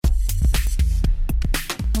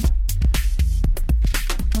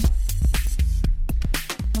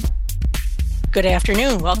Good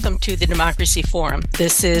afternoon. Welcome to the Democracy Forum.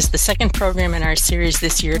 This is the second program in our series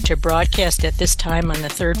this year to broadcast at this time on the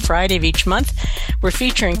third Friday of each month. We're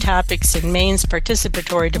featuring topics in Maine's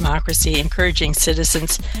participatory democracy, encouraging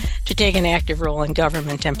citizens to take an active role in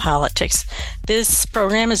government and politics. This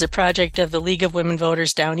program is a project of the League of Women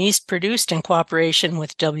Voters Down East, produced in cooperation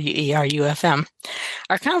with WERU-FM.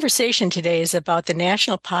 Our conversation today is about the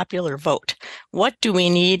national popular vote. What do we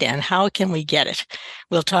need and how can we get it?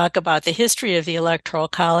 We'll talk about the history of the Electoral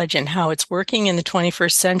College and how it's working in the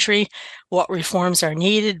 21st century, what reforms are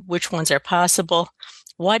needed, which ones are possible,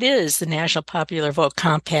 what is the National Popular Vote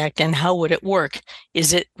Compact, and how would it work?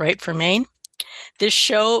 Is it right for Maine? This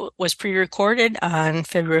show was pre-recorded on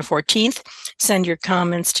February 14th. Send your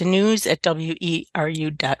comments to news@weru.org.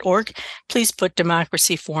 Please put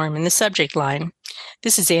Democracy Forum in the subject line.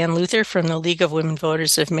 This is Ann Luther from the League of Women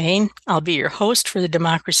Voters of Maine. I'll be your host for the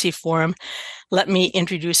Democracy Forum. Let me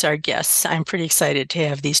introduce our guests. I'm pretty excited to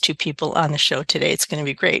have these two people on the show today. It's going to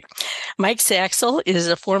be great. Mike Saxel is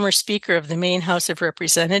a former Speaker of the Maine House of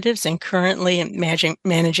Representatives and currently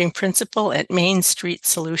managing principal at Main Street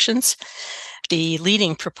Solutions, the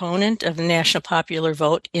leading proponent of the National Popular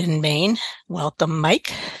Vote in Maine. Welcome,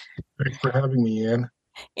 Mike. Thanks for having me, Ann.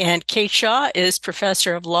 And Kate Shaw is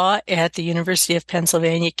professor of law at the University of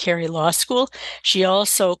Pennsylvania Carey Law School. She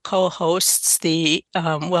also co-hosts the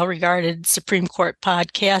well-regarded Supreme Court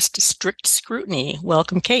podcast, Strict Scrutiny.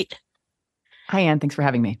 Welcome, Kate. Hi, Ann. Thanks for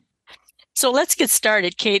having me. So let's get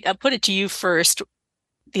started. Kate, I'll put it to you first.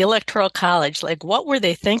 The Electoral College, what were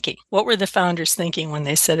they thinking? What were the founders thinking when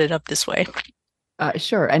they set it up this way?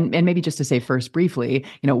 Sure. And maybe just to say first briefly,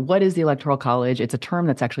 what is the Electoral College? It's a term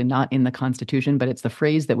that's actually not in the Constitution, but it's the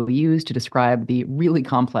phrase that we use to describe the really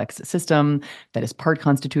complex system that is part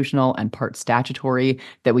constitutional and part statutory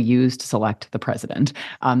that we use to select the president.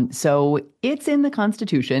 So it's in the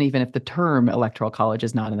Constitution, even if the term Electoral College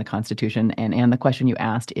is not in the Constitution. And the question you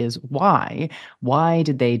asked is why? Why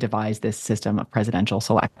did they devise this system of presidential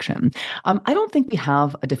selection? I don't think we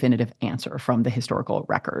have a definitive answer from the historical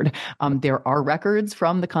record. There are records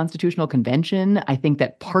from the Constitutional Convention. I think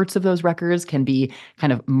that parts of those records can be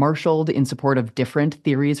kind of marshaled in support of different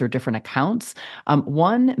theories or different accounts.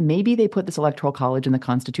 One, maybe they put this Electoral College in the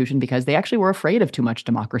Constitution because they actually were afraid of too much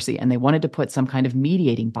democracy and they wanted to put some kind of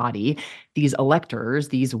mediating body, these electors,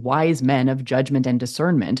 these wise men of judgment and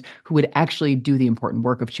discernment who would actually do the important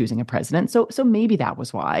work of choosing a president. So maybe that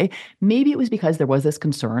was why. Maybe it was because there was this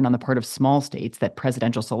concern on the part of small states that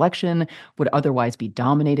presidential selection would otherwise be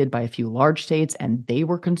dominated by a few large states, and they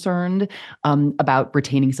were concerned about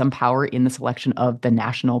retaining some power in the selection of the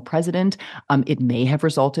national president. It may have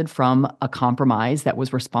resulted from a compromise that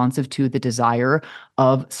was responsive to the desire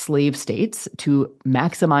of slave states to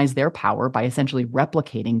maximize their power by essentially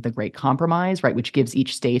replicating the Great Compromise, right, which gives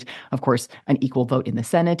each state, of course, an equal vote in the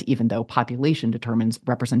Senate, even though population determines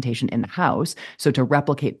representation in the House. So to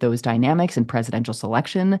replicate those dynamics in presidential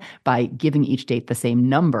selection by giving each state the same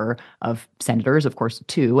number of senators, of course,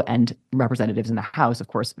 2, and representatives in the House, of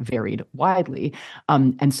course, varied widely.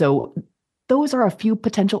 And so those are a few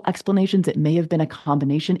potential explanations. It may have been a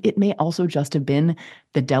combination. It may also just have been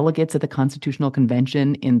the delegates at the Constitutional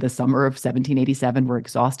Convention in the summer of 1787 were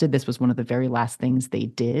exhausted. This was one of the very last things they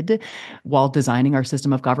did while designing our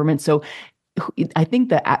system of government. So I think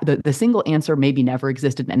that the single answer maybe never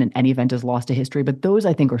existed and in any event is lost to history. But those,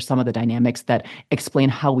 I think, are some of the dynamics that explain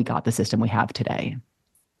how we got the system we have today.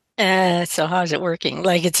 So how's it working?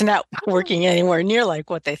 It's not working anywhere near like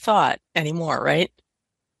what they thought anymore, right?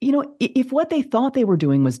 If what they thought they were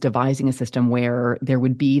doing was devising a system where there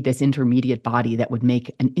would be this intermediate body that would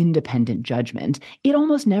make an independent judgment, it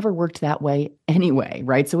almost never worked that way anyway,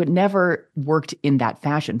 right? So it never worked in that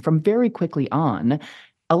fashion. From very quickly on,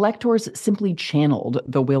 electors simply channeled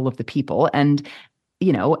the will of the people. And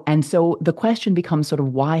so the question becomes sort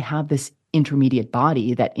of why have this intermediate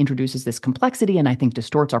body that introduces this complexity and I think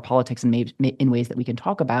distorts our politics in ways that we can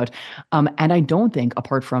talk about. And I don't think,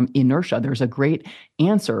 apart from inertia, there's a great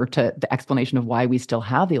answer to the explanation of why we still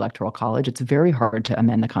have the Electoral College. It's very hard to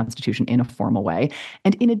amend the Constitution in a formal way.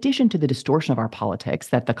 And in addition to the distortion of our politics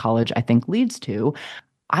that the college, I think, leads to,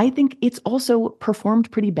 I think it's also performed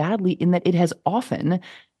pretty badly in that it has often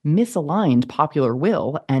misaligned popular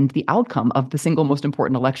will and the outcome of the single most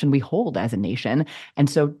important election we hold as a nation. And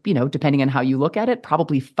so, depending on how you look at it,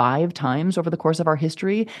 probably 5 times over the course of our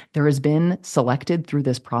history, there has been selected through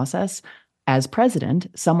this process as president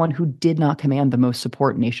someone who did not command the most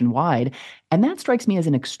support nationwide. And that strikes me as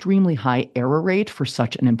an extremely high error rate for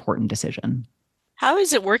such an important decision. How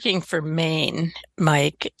is it working for Maine,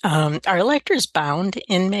 Mike? Are electors bound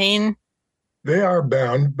in Maine They are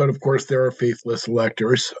bound, but of course there are faithless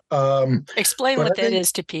electors. Explain But what I that think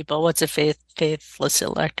is to people. What's a faithless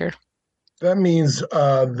elector? that means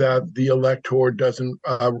that the elector doesn't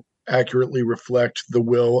accurately reflect the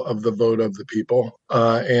will of the vote of the people,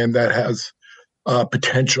 and that has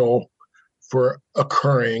potential for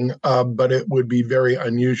occurring, but it would be very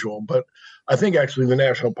unusual. But I think actually the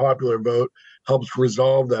national popular vote helps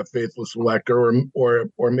resolve that faithless elector,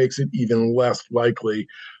 or makes it even less likely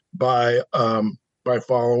by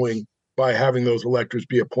following by having those electors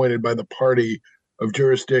be appointed by the party of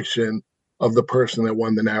jurisdiction of the person that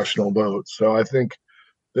won the national vote. So I think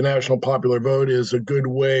the national popular vote is a good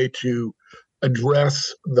way to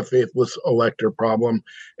address the faithless elector problem.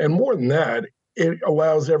 And more than that, it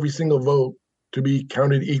allows every single vote to be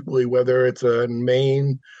counted equally, whether it's in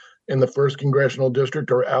Maine in the first congressional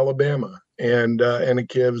district or Alabama, and it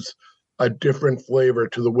gives a different flavor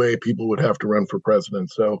to the way people would have to run for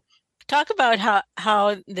president. So Talk about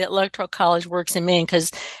how the Electoral College works in Maine,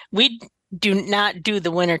 because we do not do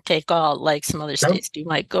the winner take all like some other states do.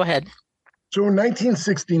 Mike, go ahead. So in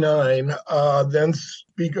 1969, then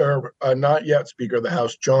Speaker, not yet Speaker of the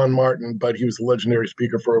House, John Martin, but he was a legendary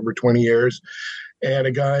Speaker for over 20 years, and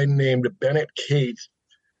a guy named Bennett Cates,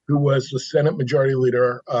 who was the Senate Majority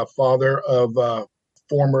Leader, father of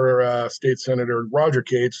former State Senator Roger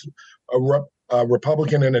Cates, a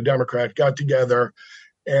Republican and a Democrat, got together,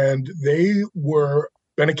 and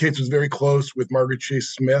Bennett Cates was very close with Margaret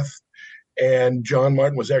Chase Smith, and John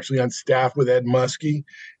Martin was actually on staff with Ed Muskie.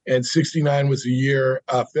 And 69 was a year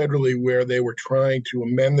federally where they were trying to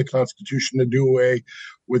amend the Constitution to do away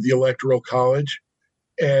with the Electoral College.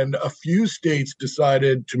 And a few states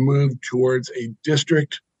decided to move towards a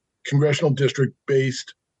congressional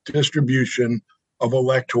district-based distribution of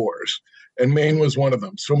electors. And Maine was one of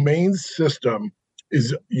them. So Maine's system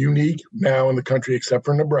is unique now in the country, except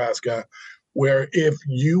for Nebraska, where if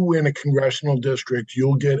you win a congressional district,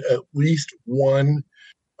 you'll get at least one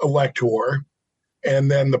elector, and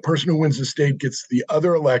then the person who wins the state gets the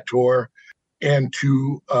other elector and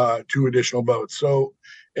two additional votes. So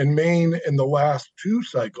in Maine, in the last two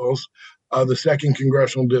cycles, the second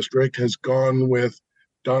congressional district has gone with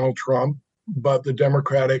Donald Trump, but the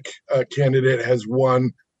Democratic candidate has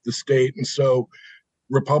won the state. And so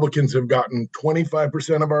Republicans have gotten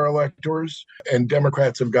 25% of our electors, and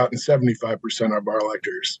Democrats have gotten 75% of our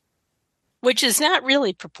electors. Which is not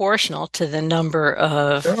really proportional to the number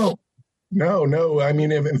of... No. I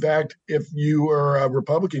mean, in fact, if you are a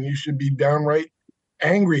Republican, you should be downright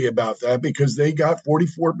angry about that, because they got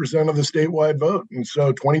 44% of the statewide vote. And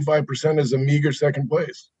so 25% is a meager second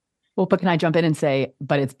place. Well, but can I jump in and say,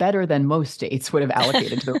 but it's better than most states would have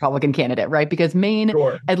allocated to the Republican candidate, right? Because Maine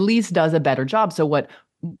at least does a better job. So what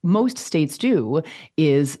most states do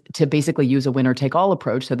is to basically use a winner-take-all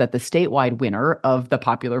approach, so that the statewide winner of the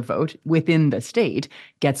popular vote within the state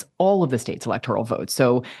gets all of the state's electoral votes.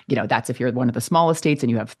 So, that's if you're one of the smallest states and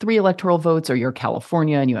you have 3 electoral votes, or you're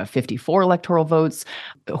California and you have 54 electoral votes.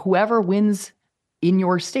 Whoever wins in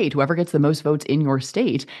your state, whoever gets the most votes in your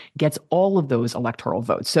state gets all of those electoral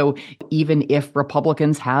votes. So even if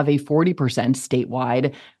Republicans have a 40%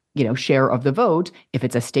 statewide share of the vote, if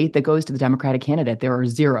it's a state that goes to the Democratic candidate, there are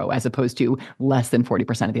 0 as opposed to less than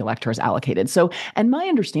 40% of the electors allocated. So, and my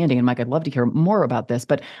understanding, and Mike, I'd love to hear more about this,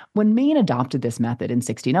 but when Maine adopted this method in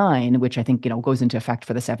 69, which I think, goes into effect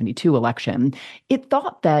for the 72 election, it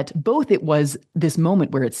thought that both it was this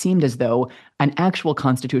moment where it seemed as though an actual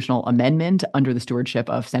constitutional amendment under the stewardship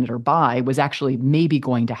of Senator Bayh was actually maybe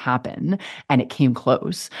going to happen, and it came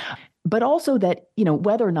close. But also that,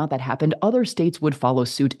 whether or not that happened, other states would follow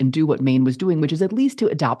suit and do what Maine was doing, which is at least to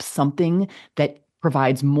adopt something that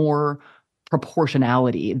provides more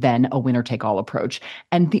proportionality than a winner-take-all approach.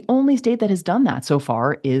 And the only state that has done that so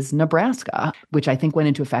far is Nebraska, which I think went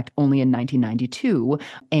into effect only in 1992.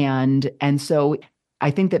 And so I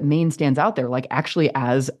think that Maine stands out there actually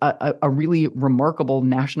as a really remarkable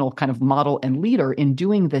national kind of model and leader in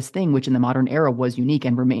doing this thing, which in the modern era was unique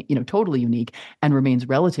and totally unique and remains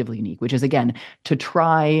relatively unique, which is, again, to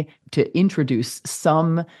try to introduce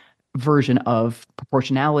some version of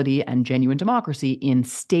proportionality and genuine democracy in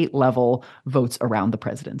state level votes around the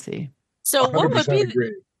presidency. So what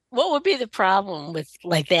would be the problem with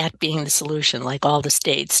that being the solution? All the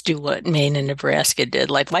states do what Maine and Nebraska did.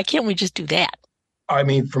 Why can't we just do that? I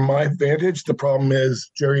mean, from my vantage, the problem is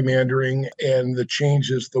gerrymandering and the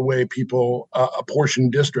changes the way people apportion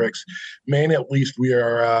districts. Maine, at least, we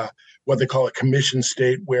are what they call a commission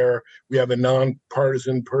state, where we have a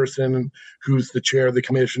nonpartisan person who's the chair of the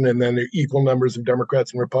commission, and then there are equal numbers of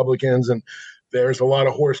Democrats and Republicans. And there's a lot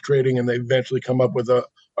of horse trading, and they eventually come up with a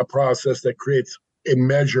process that creates a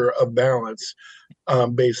measure of balance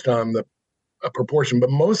based on the proportion.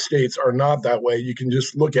 But most states are not that way. You can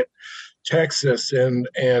just look at Texas and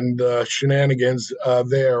shenanigans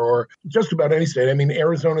there, or just about any state. I mean,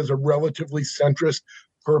 Arizona is a relatively centrist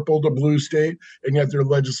purple to blue state, and yet their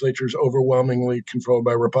legislature is overwhelmingly controlled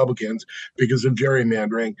by Republicans because of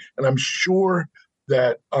gerrymandering. And I'm sure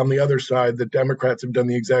that on the other side, the Democrats have done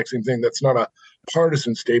the exact same thing. That's not a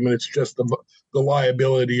partisan statement. It's just the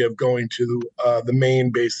liability of going to the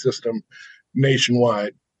Maine-based system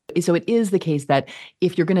nationwide. So it is the case that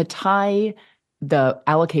if you're going to tie the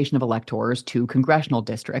allocation of electors to congressional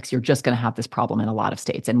districts, you're just going to have this problem in a lot of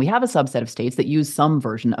states. And we have a subset of states that use some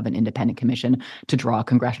version of an independent commission to draw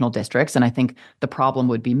congressional districts. And I think the problem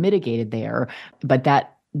would be mitigated there. But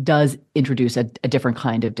that does introduce a different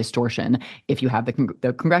kind of distortion if you have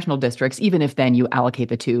the congressional districts, even if then you allocate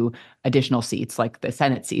the two additional seats, like the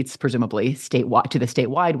Senate seats, presumably statewide to the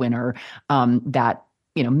statewide winner, that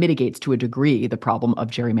mitigates to a degree the problem of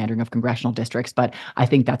gerrymandering of congressional districts. But I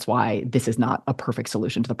think that's why this is not a perfect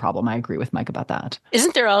solution to the problem. I agree with Mike about that.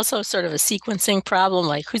 Isn't there also sort of a sequencing problem?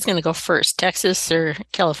 Like, who's going to go first, Texas or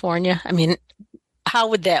California? I mean, how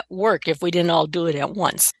would that work if we didn't all do it at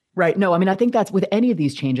once? Right. No, I mean, I think that's with any of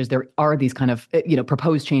these changes, there are these kind of,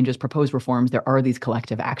 proposed changes, proposed reforms. There are these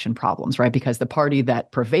collective action problems, right? Because the party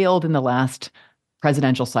that prevailed in the last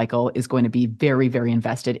presidential cycle is going to be very, very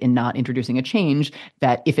invested in not introducing a change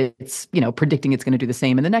that, if it's, predicting it's going to do the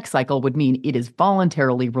same in the next cycle, would mean it is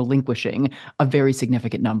voluntarily relinquishing a very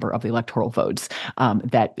significant number of the electoral votes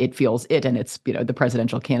that it feels it and its, the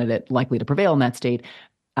presidential candidate likely to prevail in that state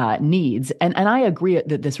needs. And I agree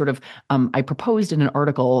that this sort of, I proposed in an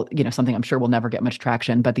article, something I'm sure will never get much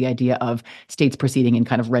traction, but the idea of states proceeding in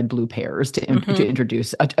kind of red-blue pairs to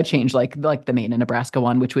introduce a change like the Maine and Nebraska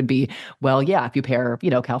one, which would be, well, yeah, if you pair,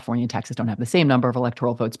 California and Texas don't have the same number of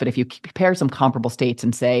electoral votes, but if you pair some comparable states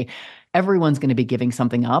and say, everyone's going to be giving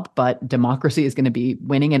something up, but democracy is going to be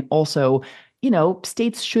winning. And also,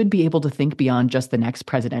 states should be able to think beyond just the next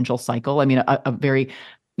presidential cycle. I mean, a very,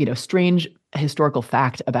 strange historical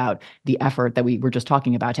fact about the effort that we were just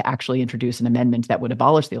talking about to actually introduce an amendment that would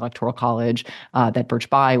abolish the Electoral College that Birch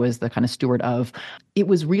Bayh was the kind of steward of. It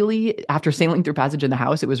was really, after sailing through passage in the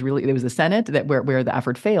House, it was the Senate that where the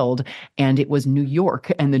effort failed, and it was New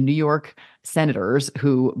York and the New York senators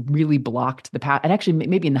who really blocked the path. And actually,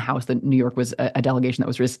 maybe in the House, New York was a delegation that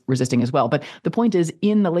was resisting as well. But the point is,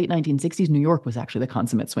 in the late 1960s, New York was actually the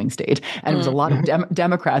consummate swing state, and it was a lot of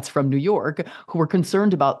Democrats from New York who were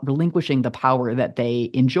concerned about relinquishing the power that they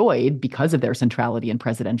enjoyed because of their centrality in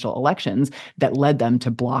presidential elections that led them to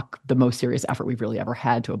block the most serious effort we've really ever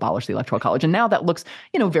had to abolish the Electoral College. And now that looks,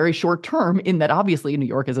 very short term, in that obviously New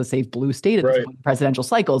York is a safe blue state at this point in presidential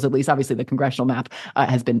cycles. At least, obviously, the congressional map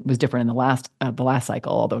was different in the last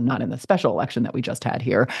cycle, although not in the special election that we just had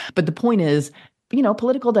here. But the point is,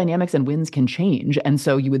 political dynamics and winds can change. And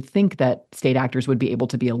so you would think that state actors would be able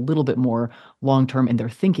to be a little bit more long-term in their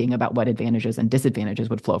thinking about what advantages and disadvantages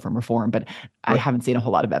would flow from reform. But I haven't seen a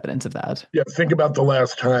whole lot of evidence of that. Yeah, think about the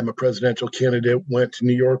last time a presidential candidate went to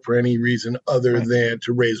New York for any reason other than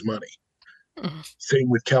to raise money. Same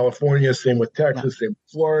with California, same with Texas, same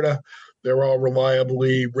with Florida. They're all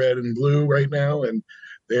reliably red and blue right now, and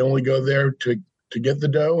they only go there to get the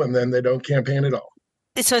dough, and then they don't campaign at all.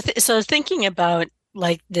 So thinking about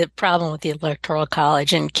like the problem with the Electoral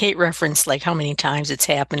College, and Kate referenced like how many times it's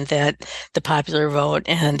happened that the popular vote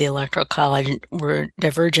and the Electoral College were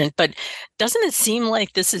divergent, but doesn't it seem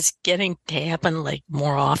like this is getting to happen like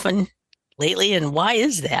more often lately? And why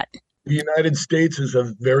is that? The United States is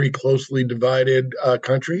a very closely divided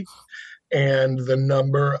country, and the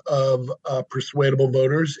number of persuadable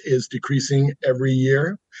voters is decreasing every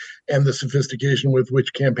year, and the sophistication with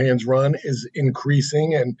which campaigns run is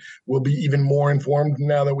increasing and will be even more informed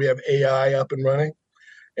now that we have AI up and running.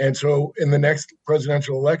 And so in the next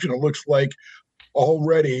presidential election, it looks like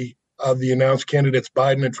already the announced candidates,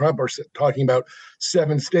 Biden and Trump, are talking about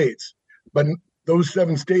 7 states. But those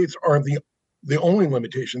 7 states aren't the only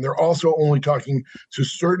limitation. They're also only talking to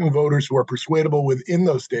certain voters who are persuadable within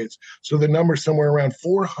those states. So the number somewhere around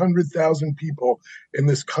 400,000 people in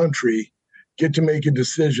this country get to make a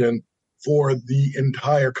decision for the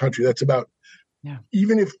entire country. That's about,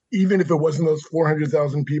 even if it wasn't those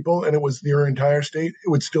 400,000 people and it was their entire state, it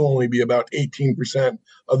would still only be about 18%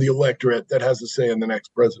 of the electorate that has a say in the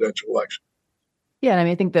next presidential election. Yeah, and I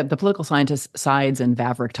mean, I think that the political scientists Sides and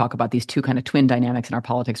Vavrick talk about these two kind of twin dynamics in our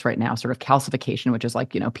politics right now, sort of calcification, which is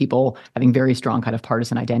like, people having very strong kind of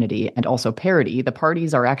partisan identity, and also parity. The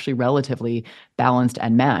parties are actually relatively balanced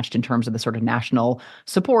and matched in terms of the sort of national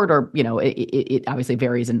support, or, it obviously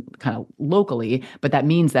varies in kind of locally, but that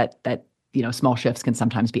means that small shifts can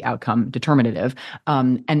sometimes be outcome determinative.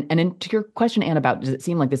 And to your question, Anne, about does it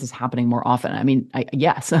seem like this is happening more often? I mean,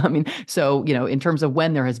 yes. I mean, so, in terms of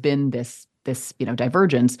when there has been this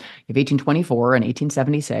divergence, you have 1824 and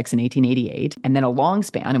 1876 and 1888, and then a long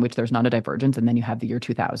span in which there's not a divergence, and then you have the year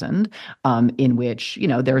 2000, in which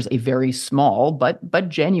there's a very small but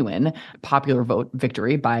genuine popular vote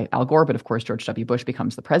victory by Al Gore, but of course George W. Bush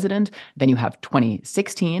becomes the president. Then you have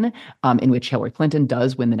 2016, in which Hillary Clinton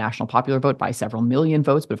does win the national popular vote by several million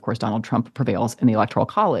votes, but of course Donald Trump prevails in the Electoral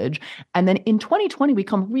College. And then in 2020, we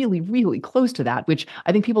come really, really close to that, which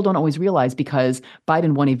I think people don't always realize, because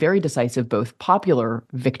Biden won a very decisive both popular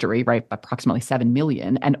victory, right, approximately 7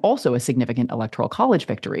 million, and also a significant Electoral College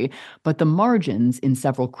victory. But the margins in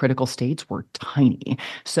several critical states were tiny.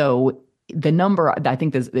 So the number, I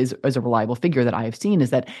think, is a reliable figure that I have seen, is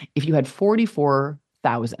that if you had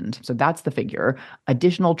 44,000, so that's the figure,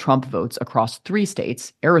 additional Trump votes across 3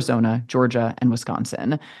 states, Arizona, Georgia, and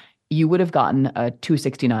Wisconsin, you would have gotten a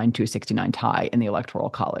 269 tie in the Electoral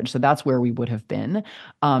College. So that's where we would have been.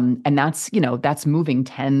 And that's moving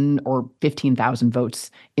 10 or 15,000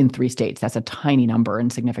 votes in 3 states. That's a tiny number and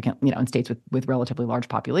significant, in states with relatively large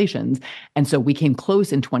populations. And so we came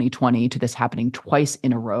close in 2020 to this happening twice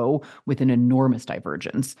in a row with an enormous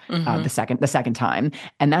divergence, the second time.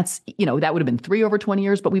 And that's, that would have been 3 over 20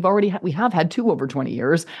 years, but we have had 2 over 20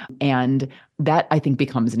 years. And that, I think,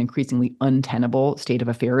 becomes an increasingly untenable state of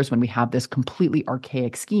affairs when we have this completely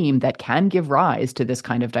archaic scheme that can give rise to this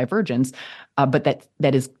kind of divergence, but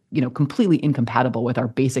that is, completely incompatible with our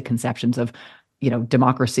basic conceptions of,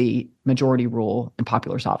 democracy, majority rule, and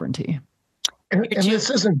popular sovereignty. And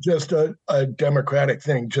this isn't just a Democratic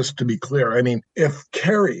thing, just to be clear. I mean, if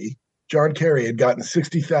John Kerry had gotten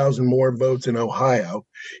 60,000 more votes in Ohio,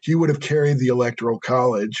 he would have carried the Electoral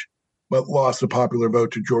College, but lost the popular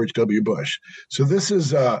vote to George W. Bush. So this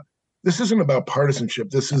isn't about partisanship.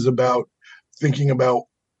 This is about thinking about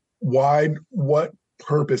what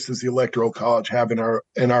purpose does the Electoral College have in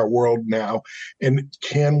our world now, and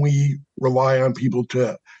can we rely on people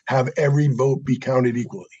to have every vote be counted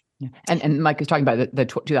equally? Yeah. And Mike is talking about the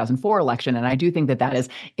 2004 election, and I do think that is,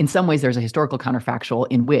 in some ways, there's a historical counterfactual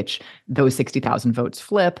in which those 60,000 votes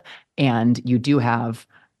flip, and you do have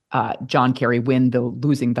John Kerry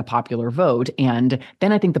losing the popular vote. And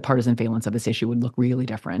then I think the partisan valence of this issue would look really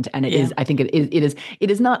different. And I think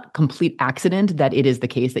it is not complete accident that it is the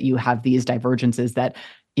case that you have these divergences that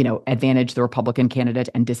advantage the Republican candidate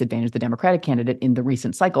and disadvantage the Democratic candidate in the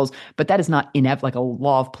recent cycles. But that is not like a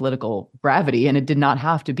law of political gravity, and it did not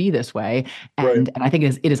have to be this way. And I think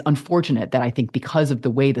it is unfortunate that I think because of the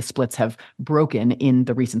way the splits have broken in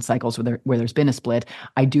the recent cycles where there's been a split,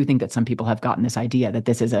 I do think that some people have gotten this idea that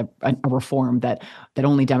this is a reform that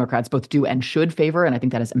only Democrats both do and should favor, and I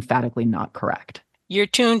think that is emphatically not correct. You're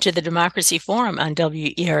tuned to the Democracy Forum on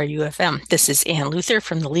WERU-FM. This is Ann Luther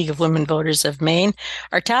from the League of Women Voters of Maine.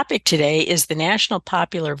 Our topic today is the national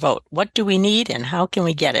popular vote. What do we need and how can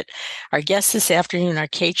we get it? Our guests this afternoon are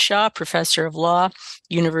Kate Shaw, professor of law,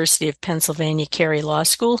 University of Pennsylvania Carey Law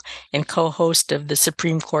School, and co-host of the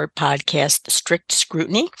Supreme Court podcast Strict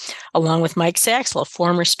Scrutiny, along with Mike Saxel,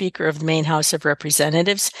 former Speaker of the Maine House of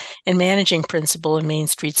Representatives and managing principal of Main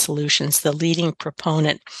Street Solutions, the leading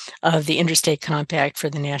proponent of the Interstate Compact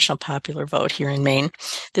for the national popular vote here in Maine.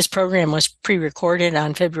 This program was pre-recorded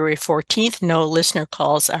on February 14th. No listener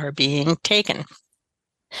calls are being taken.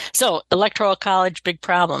 So, Electoral College, big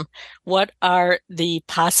problem. What are the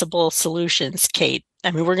possible solutions, Kate?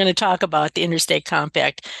 I mean, we're going to talk about the Interstate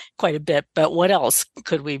Compact quite a bit, but what else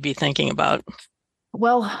could we be thinking about?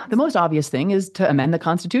 Well, the most obvious thing is to amend the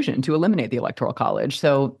Constitution to eliminate the Electoral College.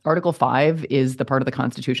 So Article 5 is the part of the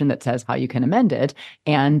Constitution that says how you can amend it.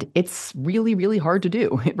 And it's really, really hard to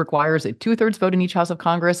do. It requires a 2/3 vote in each House of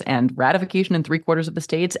Congress and ratification in 3/4 of the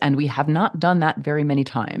states. And we have not done that very many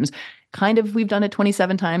times. We've done it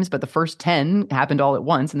 27 times, but the first 10 happened all at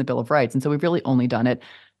once in the Bill of Rights. And so we've really only done it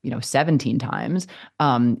 17 times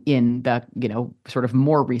in the, sort of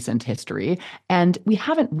more recent history. And we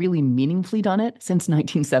haven't really meaningfully done it since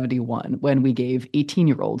 1971, when we gave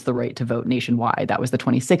 18-year-olds the right to vote nationwide. That was the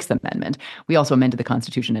 26th Amendment. We also amended the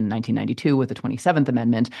Constitution in 1992 with the 27th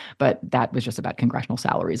Amendment, but that was just about congressional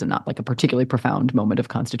salaries and not like a particularly profound moment of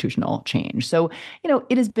constitutional change. So,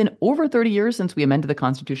 it has been over 30 years since we amended the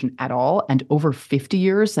Constitution at all, and over 50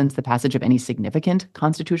 years since the passage of any significant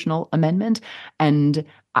constitutional amendment. And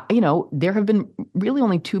there have been really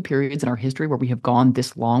only 2 periods in our history where we have gone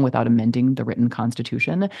this long without amending the written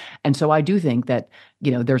Constitution. And so I do think that,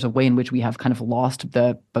 there's a way in which we have kind of lost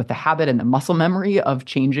both the habit and the muscle memory of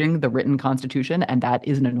changing the written Constitution, and that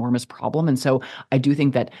is an enormous problem. And so I do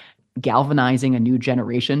think that galvanizing a new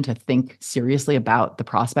generation to think seriously about the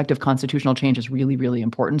prospect of constitutional change is really, really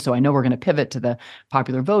important. So I know we're going to pivot to the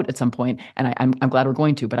popular vote at some point, and I'm glad we're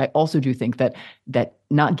going to. But I also do think that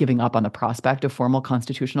not giving up on the prospect of formal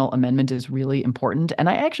constitutional amendment is really important. And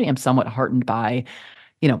I actually am somewhat heartened by,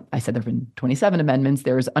 I said there have been 27 amendments.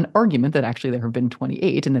 There's an argument that actually there have been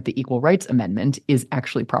 28, and that the Equal Rights Amendment is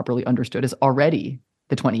actually properly understood as already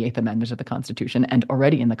the 28th Amendment of the Constitution and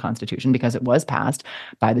already in the Constitution, because it was passed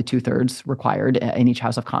by the 2/3 required in each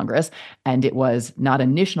House of Congress. And it was not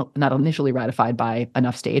initially ratified by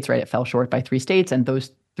enough states, right? It fell short by 3 states, and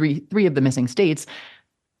those three of the missing states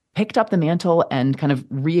picked up the mantle and kind of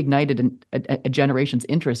reignited a generation's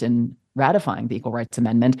interest in ratifying the Equal Rights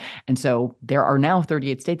Amendment. And so there are now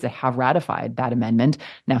 38 states that have ratified that amendment.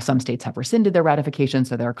 Now, some states have rescinded their ratification.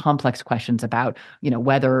 So there are complex questions about,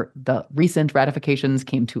 whether the recent ratifications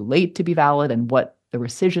came too late to be valid and what the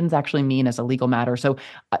rescissions actually mean as a legal matter. So,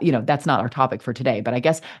 that's not our topic for today. But I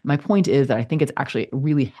guess my point is that I think it's actually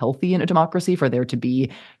really healthy in a democracy for there to be,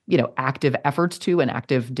 active efforts to and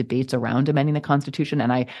active debates around amending the Constitution.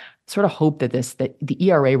 And I sort of hope that the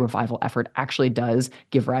ERA revival effort actually does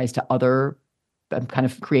give rise to other kind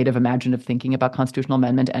of creative, imaginative thinking about constitutional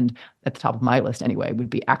amendment. And at the top of my list anyway would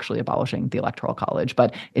be actually abolishing the Electoral College.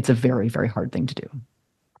 But it's a very, very hard thing to do.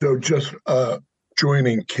 So just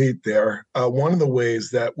joining Kate there, one of the ways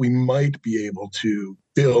that we might be able to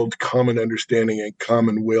build common understanding and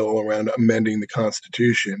common will around amending the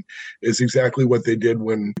Constitution is exactly what they did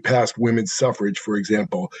when we passed women's suffrage, for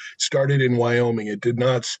example. Started in Wyoming. It did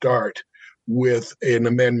not start with an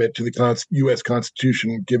amendment to the U.S.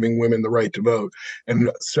 Constitution giving women the right to vote.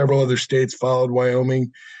 And several other states followed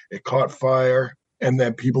Wyoming. It caught fire. And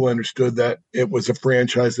then people understood that it was a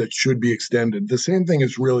franchise that should be extended. The same thing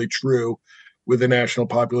is really true with the national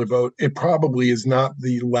popular vote. It probably is not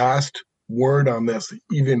the last word on this,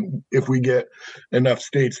 even if we get enough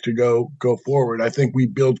states to go forward. I think we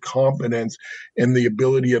build confidence in the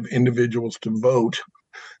ability of individuals to vote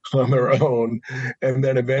on their own, and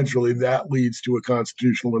then eventually that leads to a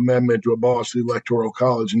constitutional amendment to abolish the Electoral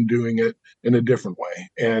College and doing it in a different way.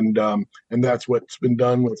 And that's what's been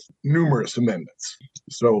done with numerous amendments.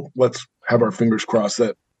 So let's have our fingers crossed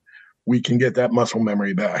that we can get that muscle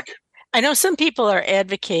memory back. I know some people are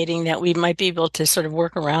advocating that we might be able to sort of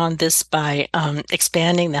work around this by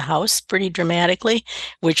expanding the House pretty dramatically,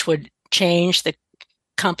 which would change the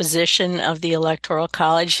composition of the Electoral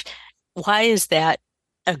College. Why is that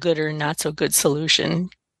a good or not so good solution?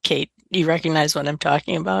 Kate, do you recognize what I'm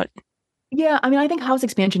talking about? Yeah, I mean, I think House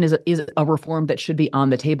expansion is a reform that should be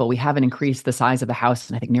on the table. We haven't increased the size of the House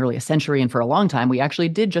in, I think, nearly a century. And for a long time, we actually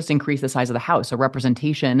did just increase the size of the House. So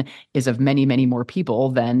representation is of many, many more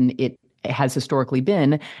people than it has historically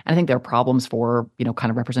been. And I think there are problems for,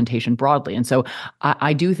 kind of representation broadly. And so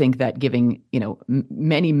I do think that giving,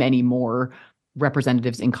 many, many more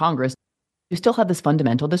representatives in Congress, you still have this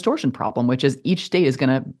fundamental distortion problem, which is each state is going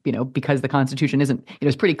to, because the Constitution isn't,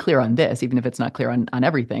 it's pretty clear on this, even if it's not clear on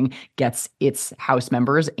everything, gets its House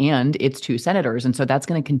members and its 2 senators. And so that's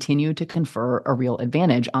going to continue to confer a real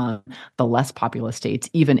advantage on the less populous states,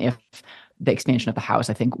 even if the expansion of the House,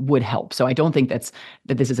 I think, would help. So I don't think that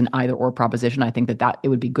this is an either or proposition. I think that it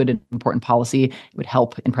would be good and important policy. It would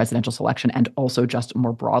help in presidential selection and also just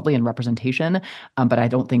more broadly in representation. But I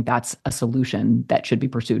don't think that's a solution that should be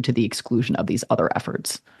pursued to the exclusion of these other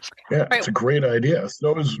efforts. Yeah, it's a great idea.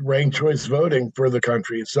 So is ranked choice voting for the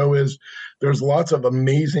country. There's lots of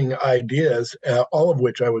amazing ideas, all of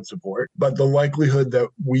which I would support. But the likelihood that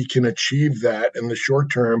we can achieve that in the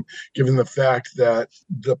short term, given the fact that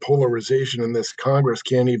the polarization in this Congress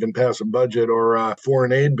can't even pass a budget or a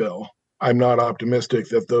foreign aid bill, I'm not optimistic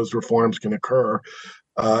that those reforms can occur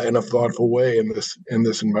in a thoughtful way in this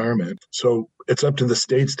environment. So it's up to the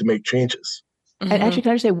states to make changes. And actually,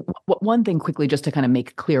 can I just say one thing quickly, just to kind of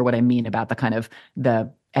make clear what I mean about the kind of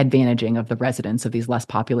the advantaging of the residents of these less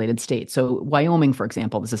populated states. So Wyoming, for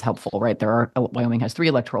example, this is helpful, right? Wyoming has 3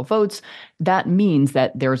 electoral votes. That means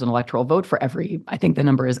that there's an electoral vote for every, I think the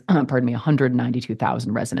number is,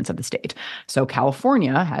 192,000 residents of the state. So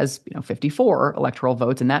California has, 54 electoral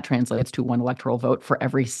votes, and that translates to 1 electoral vote for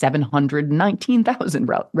every 719,000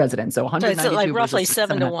 residents. So 192. So it's like roughly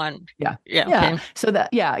 7 to 1. Yeah. Okay. So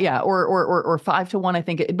that, or 5 to 1, I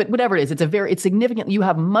think. But whatever it is, it's significant. You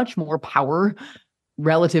have much more power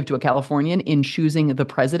relative to a Californian in choosing the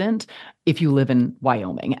president if you live in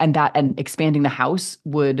Wyoming. And expanding the House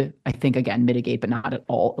would, I think, again, mitigate, but not at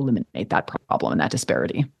all eliminate that problem and that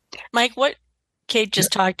disparity. Mike, what Kate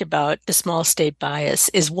just talked about, the small state bias,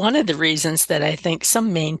 is one of the reasons that I think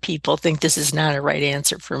some Maine people think this is not a right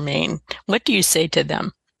answer for Maine. What do you say to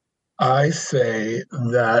them? I say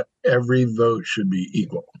that every vote should be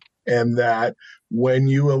equal, and that when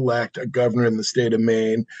you elect a governor in the state of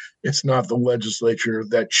Maine, it's not the legislature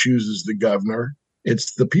that chooses the governor,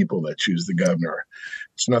 it's the people that choose the governor.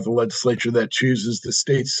 It's not the legislature that chooses the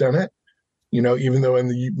state senate. Even though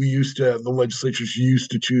the legislatures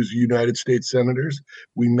used to choose United States senators,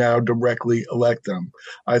 we now directly elect them.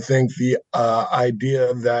 I think the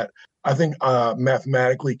idea that I think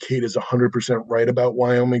mathematically Kate is 100% right about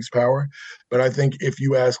Wyoming's power, but I think if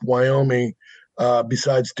you ask Wyoming,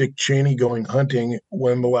 besides Dick Cheney going hunting,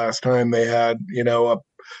 when the last time they had a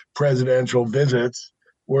presidential visits,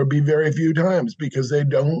 or be very few times, because they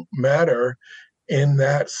don't matter in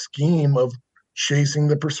that scheme of chasing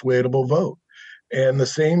the persuadable vote. And the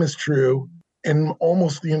same is true in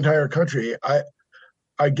almost the entire country.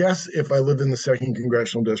 I guess if I lived in the 2nd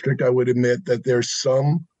Congressional District, I would admit that there's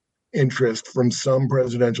some interest from some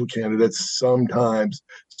presidential candidates sometimes,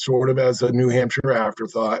 sort of as a New Hampshire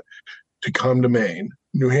afterthought, to come to Maine.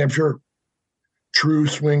 New Hampshire, true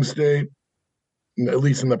swing state, at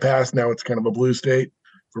least in the past. Now it's kind of a blue state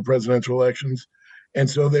for presidential elections. And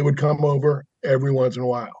so they would come over every once in a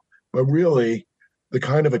while. But really, the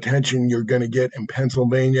kind of attention you're going to get in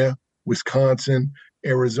Pennsylvania, Wisconsin,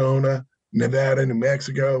 Arizona, Nevada, New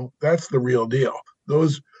Mexico, that's the real deal.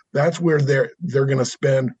 That's where they're going to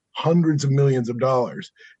spend hundreds of millions of dollars.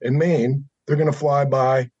 In Maine, they're going to fly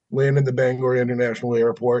by, land at the Bangor International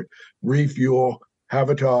Airport, refuel, have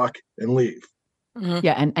a talk, and leave. Mm-hmm.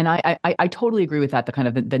 Yeah, and I totally agree with that. The kind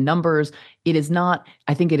of the numbers, it is not,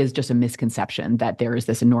 I think it is just a misconception that there is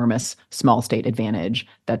this enormous small state advantage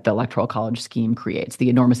that the Electoral College scheme creates. The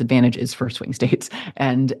enormous advantage is for swing states,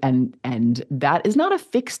 and that is not a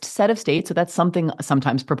fixed set of states. So that's something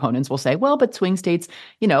sometimes proponents will say, well, but swing states,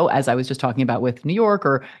 as I was just talking about with New York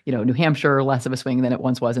or New Hampshire, less of a swing than it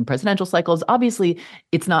once was in presidential cycles. Obviously,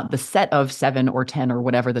 it's not the set of 7 or 10 or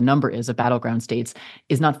whatever the number is of battleground states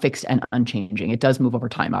is not fixed and unchanging. It does move over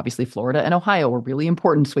time. Obviously, Florida and Ohio were really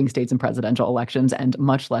important swing states in presidential elections, and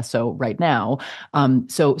much less so right now.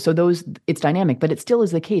 So those, it's dynamic, but it still is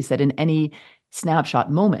the case that in any snapshot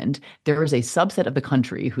moment, there is a subset of the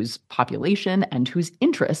country whose population and whose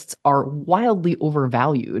interests are wildly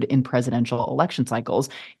overvalued in presidential election cycles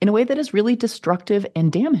in a way that is really destructive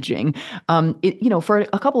and damaging. For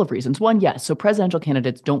a couple of reasons. One, yes, so presidential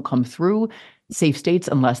candidates don't come through safe states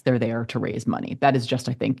unless they're there to raise money. That is just,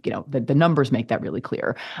 I think, the numbers make that really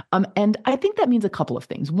clear. And I think that means a couple of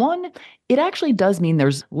things. One, it actually does mean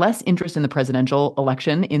there's less interest in the presidential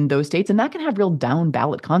election in those states, and that can have real down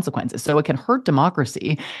ballot consequences. So it can hurt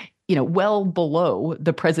democracy, well below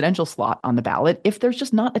the presidential slot on the ballot if there's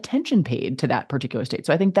just not attention paid to that particular state.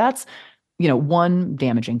 So I think that's one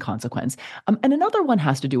damaging consequence. And another one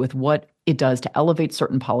has to do with what it does to elevate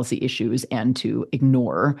certain policy issues and to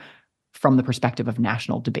ignore, from the perspective of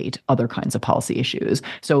national debate, other kinds of policy issues.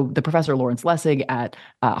 So the professor Lawrence Lessig at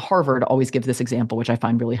Harvard always gives this example, which I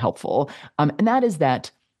find really helpful. And that is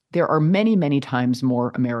that there are many, many times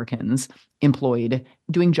more Americans employed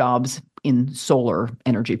doing jobs in solar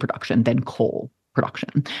energy production than coal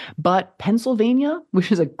production. But Pennsylvania,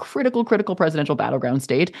 which is a critical presidential battleground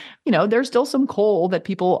state, there's still some coal that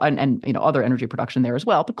people and other energy production there as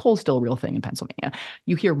well, but coal is still a real thing in Pennsylvania.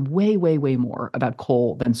 You hear way, way, way more about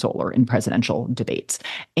coal than solar in presidential debates.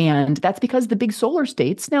 And that's because the big solar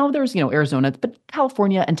states, now there's, Arizona, but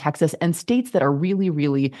California and Texas and states that are really,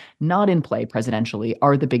 really not in play presidentially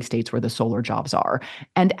are the big states where the solar jobs are.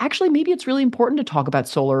 And actually, maybe it's really important to talk about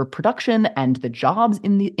solar production and the jobs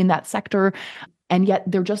in that sector. And yet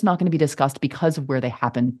they're just not going to be discussed because of where they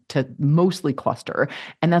happen to mostly cluster.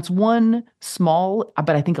 And that's one small, but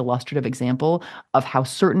I think illustrative example of how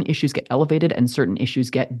certain issues get elevated and certain issues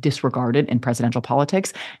get disregarded in presidential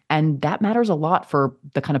politics. And that matters a lot for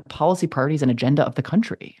the kind of policy priorities and agenda of the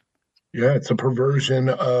country. Yeah, it's a perversion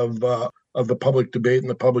of the public debate and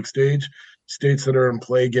the public stage. States that are in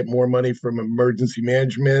play get more money from emergency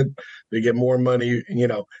management. They get more money,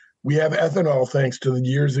 We have ethanol thanks to the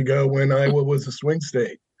years ago when Iowa was a swing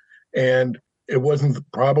state, and it wasn't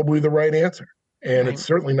probably the right answer. And It's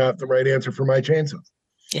certainly not the right answer for my chainsaws.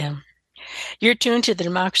 Yeah. You're tuned to the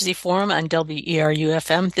Democracy Forum on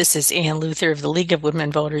WERU-FM. This is Ann Luther of the League of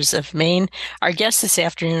Women Voters of Maine. Our guests this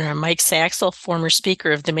afternoon are Mike Saxel, former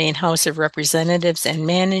Speaker of the Maine House of Representatives and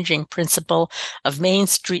Managing Principal of Main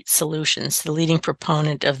Street Solutions, the leading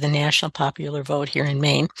proponent of the national popular vote here in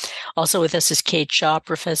Maine. Also with us is Kate Shaw,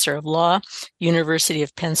 Professor of Law, University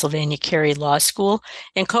of Pennsylvania Carey Law School,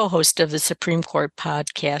 and co-host of the Supreme Court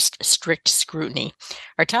podcast, Strict Scrutiny.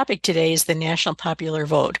 Our topic today is the national popular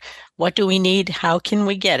vote. What do we need? How can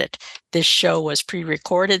we get it? This show was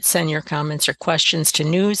pre-recorded. Send your comments or questions to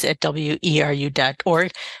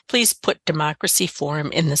news@weru.org. Please put Democracy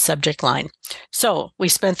Forum in the subject line. So we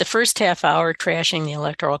spent the first half hour trashing the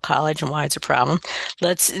Electoral College and why it's a problem.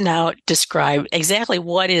 Let's now describe exactly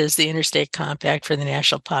what is the Interstate Compact for the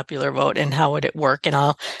National Popular Vote and how would it work. And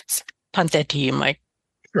I'll punt that to you, Mike.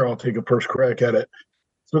 Sure, I'll take a first crack at it.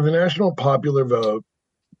 So the National Popular Vote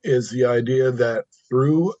is the idea that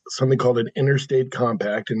through something called an interstate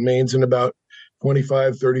compact, and Maine's in about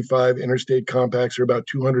 25, 35 interstate compacts, or about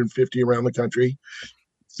 250 around the country,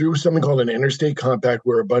 through something called an interstate compact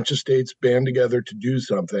where a bunch of states band together to do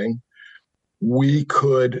something, we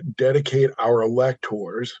could dedicate our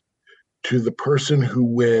electors to the person who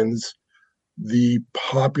wins the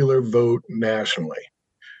popular vote nationally.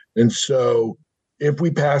 And so if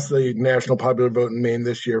we pass the national popular vote in Maine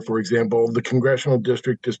this year, for example, the congressional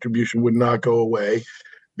district distribution would not go away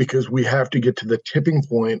because we have to get to the tipping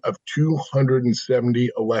point of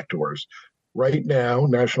 270 electors. Right now,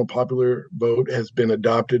 national popular vote has been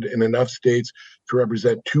adopted in enough states to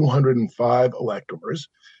represent 205 electors.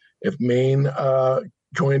 If Maine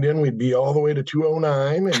joined in, we'd be all the way to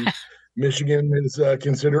 209, and Michigan is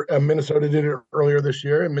considered. Minnesota did it earlier this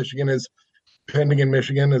year, and Michigan is pending in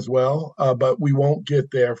Michigan as well, but we won't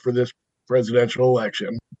get there for this presidential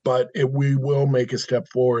election. But we will make a step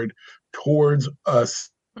forward towards a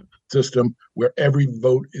system where every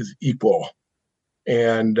vote is equal,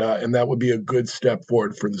 and that would be a good step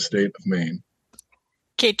forward for the state of Maine.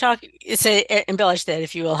 Kate, embellish that,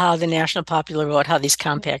 if you will, how the National Popular Vote, how these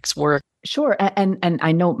compacts work. Sure. And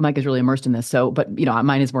I know Mike is really immersed in this. But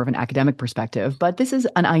mine is more of an academic perspective. But this is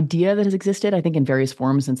an idea that has existed, I think, in various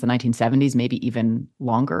forms since the 1970s, maybe even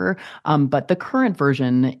longer. But the current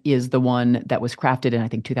version is the one that was crafted in, I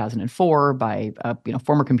think, 2004 by a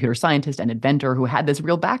former computer scientist and inventor who had this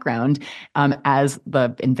real background as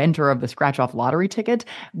the inventor of the scratch-off lottery ticket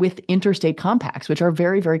with interstate compacts, which are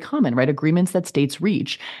very, very common, right? Agreements that states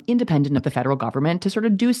reach independent of the federal government to sort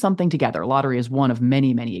of do something together. Lottery is one of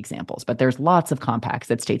many, many examples. But there's lots of compacts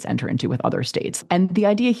that states enter into with other states. And the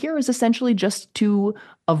idea here is essentially just to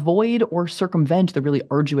avoid or circumvent the really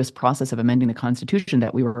arduous process of amending the Constitution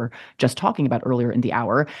that we were just talking about earlier in the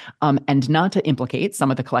hour, and not to implicate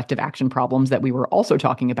some of the collective action problems that we were also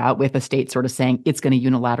talking about with a state sort of saying it's going to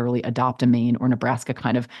unilaterally adopt a Maine or Nebraska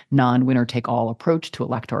kind of non-winner-take-all approach to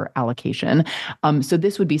elector allocation. So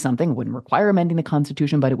this would be something that wouldn't require amending the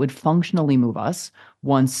Constitution, but it would functionally move us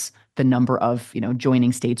once the number of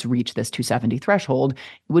joining states reach this 270 threshold, it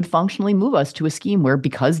would functionally move us to a scheme where,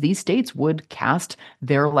 because these states would cast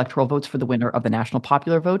their electoral votes for the winner of the national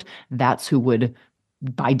popular vote, that's who would,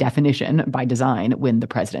 by definition, by design, win the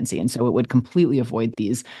presidency. And so it would completely avoid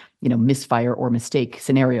these misfire or mistake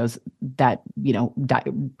scenarios that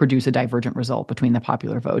produce a divergent result between the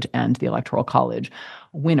popular vote and the Electoral College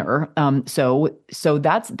winner. So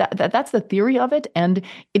that's the theory of it, and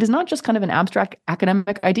it is not just kind of an abstract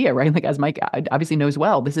academic idea, right? Like, as Mike obviously knows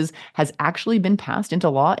well, this has actually been passed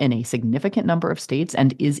into law in a significant number of states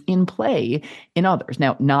and is in play in others.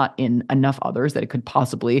 Now, not in enough others that it could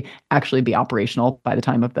possibly actually be operational by the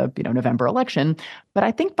time of the November election, but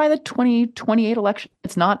I think by the 2028 election,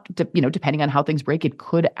 it's not. Depending on how things break, it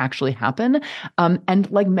could actually happen.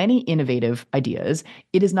 And like many innovative ideas,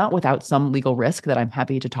 it is not without some legal risk that I'm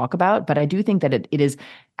happy to talk about. But I do think that it is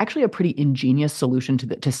actually a pretty ingenious solution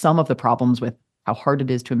to some of the problems with how hard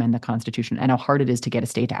it is to amend the Constitution and how hard it is to get a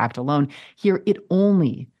state to act alone. Here, it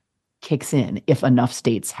only kicks in if enough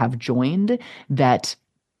states have joined that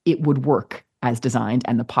it would work as designed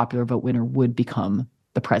and the popular vote winner would become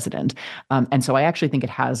the president. And so I actually think it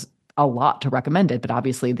has a lot to recommend it, but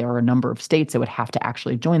obviously there are a number of states that would have to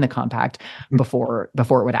actually join the compact before it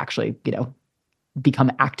would actually, become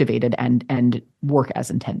activated and work as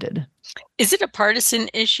intended. Is it a partisan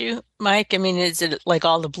issue, Mike? I mean, is it like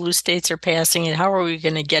all the blue states are passing it? How are we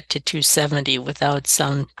going to get to 270 without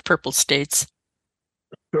some purple states?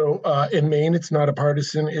 So in Maine, it's not a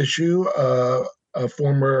partisan issue. A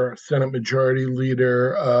former Senate Majority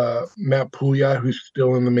Leader, Matt Pouliot, who's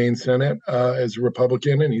still in the Maine Senate, is a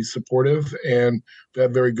Republican, and he's supportive, and we've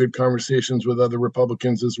had very good conversations with other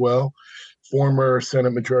Republicans as well. Former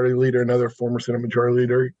Senate Majority Leader, another former Senate Majority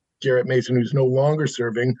Leader, Garrett Mason, who's no longer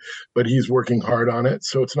serving, but he's working hard on it.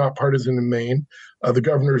 So it's not partisan in Maine. The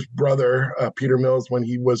governor's brother, Peter Mills, when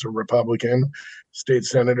he was a Republican state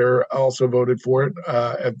senator, also voted for it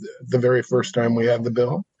at the very first time we had the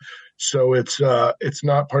bill. So it's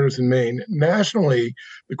not partisan Maine. Nationally,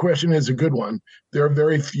 the question is a good one. There are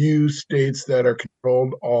very few states that are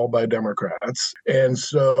controlled all by Democrats. And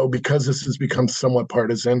so because this has become somewhat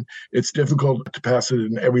partisan, it's difficult to pass it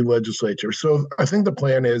in every legislature. So I think the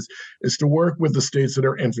plan is to work with the states that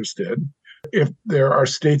are interested. If there are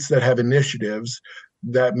states that have initiatives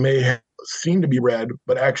that may seem to be red,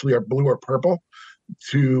 but actually are blue or purple,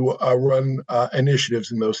 to run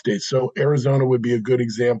initiatives in those states. So Arizona would be a good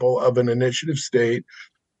example of an initiative state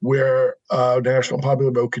where national popular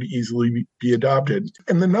vote could easily be adopted.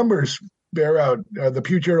 And the numbers bear out. The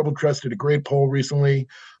Pew Charitable Trust did a great poll recently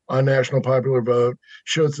on national popular vote,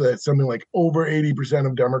 shows that something like over 80%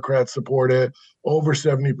 of Democrats support it, over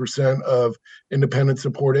 70% of independents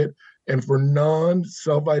support it. And for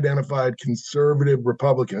non-self-identified conservative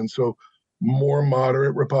Republicans, so more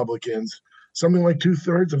moderate Republicans, something like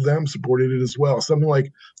 2/3 of them supported it as well. Something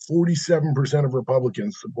like 47% of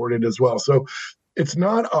Republicans supported it as well. So it's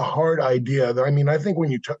not a hard idea. I mean, I think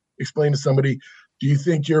when you explain to somebody, do you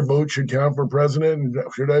think your vote should count for president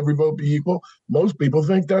and should every vote be equal? Most people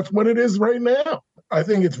think that's what it is right now. I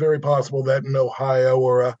think it's very possible that in Ohio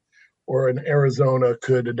or in Arizona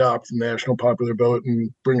could adopt the national popular vote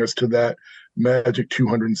and bring us to that magic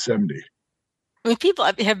 270. I mean, people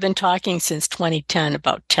have been talking since 2010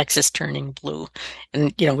 about Texas turning blue.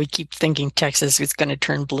 And, we keep thinking Texas is going to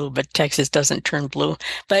turn blue, but Texas doesn't turn blue.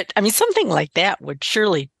 But, I mean, something like that would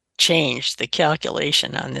surely change the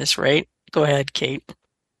calculation on this, right? Go ahead, Kate.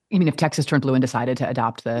 You mean if Texas turned blue and decided to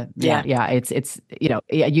adopt yeah, it's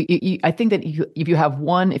I think that if you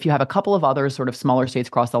have a couple of other sort of smaller states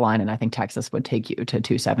cross the line, and I think Texas would take you to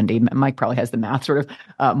 270. Mike probably has the math sort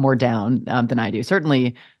of more down than I do.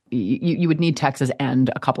 Certainly, you would need Texas and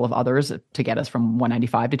a couple of others to get us from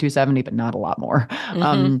 195 to 270, but not a lot more.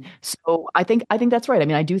 Mm-hmm. So I think that's right. I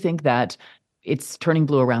mean, I do think that it's turning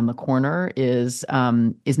blue around the corner is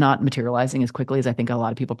not materializing as quickly as I think a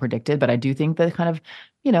lot of people predicted. But I do think that kind of,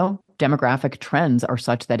 demographic trends are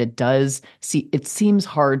such that it seems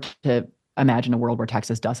hard to imagine a world where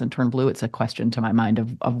Texas doesn't turn blue. It's a question to my mind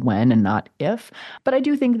of when and not if. But I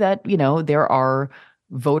do think that, there are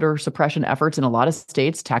voter suppression efforts in a lot of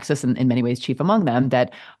states, Texas in many ways chief among them,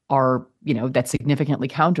 that are, that significantly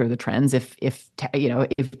counter the trends. If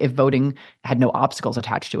voting had no obstacles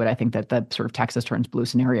attached to it, I think that the sort of Texas turns blue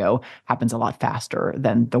scenario happens a lot faster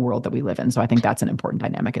than the world that we live in. So I think that's an important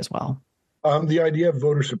dynamic as well. The idea of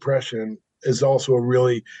voter suppression is also a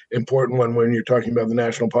really important one when you're talking about the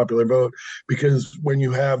national popular vote, because when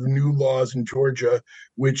you have new laws in Georgia,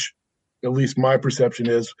 which at least my perception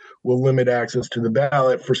is, will limit access to the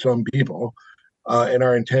ballot for some people and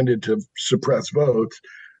are intended to suppress votes,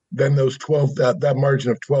 then that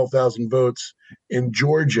margin of 12,000 votes in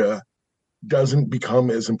Georgia doesn't become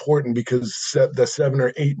as important, because the 7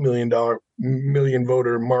 or 8 million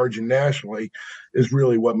voter margin nationally is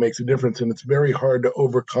really what makes a difference. And it's very hard to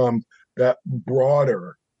overcome that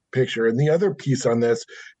broader picture. And the other piece on this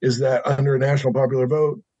is that under a national popular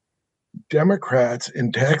vote, Democrats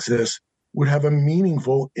in Texas would have a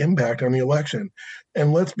meaningful impact on the election.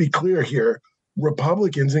 And let's be clear here,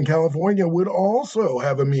 Republicans in California would also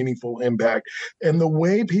have a meaningful impact. And the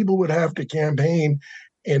way people would have to campaign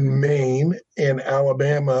in Maine and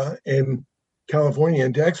Alabama and California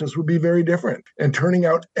and Texas would be very different. And turning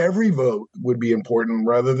out every vote would be important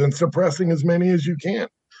rather than suppressing as many as you can.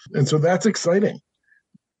 And so that's exciting.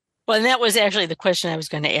 Well, and that was actually the question I was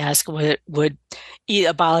going to ask. Would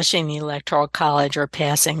abolishing the Electoral College or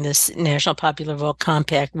passing this National Popular Vote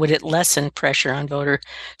Compact, would it lessen pressure on voter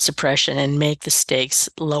suppression and make the stakes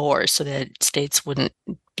lower so that states wouldn't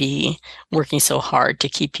be working so hard to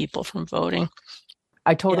keep people from voting?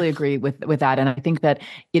 I totally agree with that. And I think that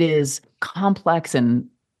it is complex and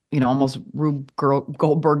almost Rube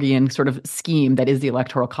Goldbergian sort of scheme that is the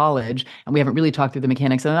Electoral College. And we haven't really talked through the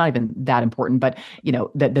mechanics, and they're not even that important. But,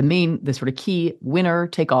 the sort of key winner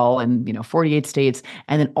take all in, 48 states.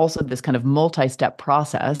 And then also this kind of multi-step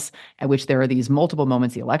process at which there are these multiple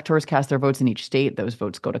moments. The electors cast their votes in each state. Those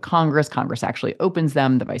votes go to Congress. Congress actually opens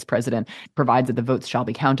them. The vice president provides that the votes shall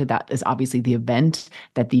be counted. That is obviously the event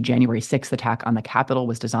that the January 6th attack on the Capitol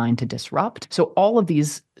was designed to disrupt. So all of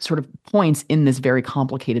these sort of points in this very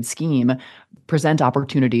complicated scheme present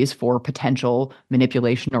opportunities for potential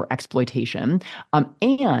manipulation or exploitation.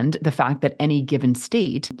 And the fact that any given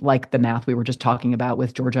state, like the math we were just talking about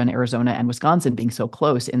with Georgia and Arizona and Wisconsin being so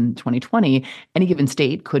close in 2020, any given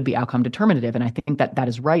state could be outcome determinative. And I think that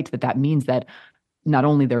is right, that means that not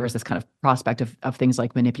only there is this kind of prospect of things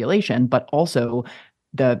like manipulation, but also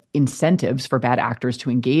the incentives for bad actors to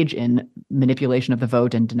engage in manipulation of the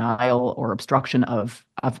vote and denial or obstruction of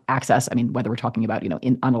of access. I mean, whether we're talking about,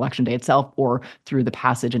 on election day itself or through the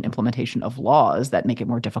passage and implementation of laws that make it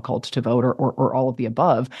more difficult to vote or all of the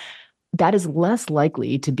above, that is less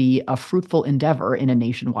likely to be a fruitful endeavor in a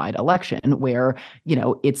nationwide election where,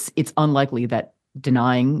 it's unlikely that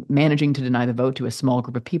managing to deny the vote to a small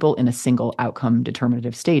group of people in a single outcome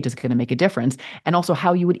determinative state is going to make a difference. And also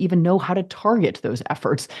how you would even know how to target those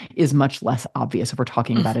efforts is much less obvious if we're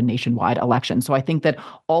talking about a nationwide election. So I think that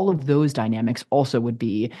all of those dynamics also would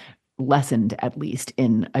be lessened, at least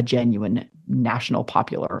in a genuine national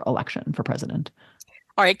popular election for president.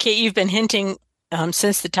 All right, Kate, you've been hinting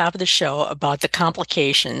since the top of the show about the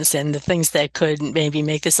complications and the things that could maybe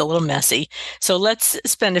make this a little messy. So let's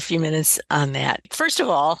spend a few minutes on that. First of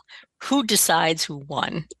all, who decides who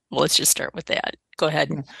won? Well, let's just start with that. Go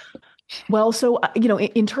ahead. Well, so,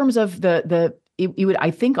 in terms of you would,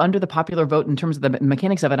 I think, under the popular vote, in terms of the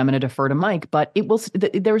mechanics of it, I'm going to defer to Mike, but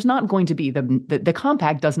there's not going to be the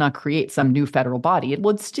compact does not create some new federal body. It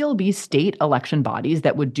would still be state election bodies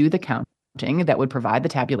that would do the counting, that would provide the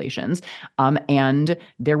tabulations. And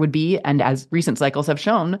there would be, and as recent cycles have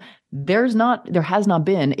shown, there has not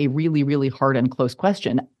been a really, really hard and close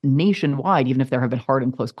question nationwide, even if there have been hard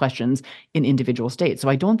and close questions in individual states. So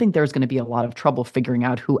I don't think there's going to be a lot of trouble figuring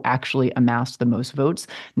out who actually amassed the most votes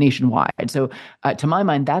nationwide. So to my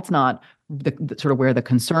mind, that's not the sort of where the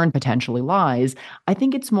concern potentially lies. I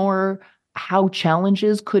think it's more how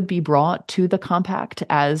challenges could be brought to the compact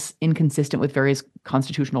as inconsistent with various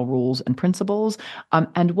constitutional rules and principles,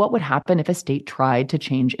 and what would happen if a state tried to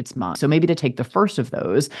change its mind. So maybe to take the first of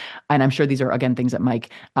those, and I'm sure these are, again, things that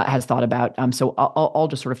Mike has thought about. So I'll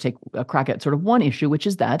just sort of take a crack at sort of one issue, which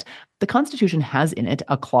is that the Constitution has in it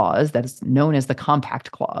a clause that is known as the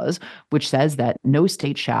Compact Clause, which says that no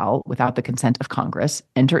state shall, without the consent of Congress,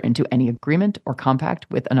 enter into any agreement or compact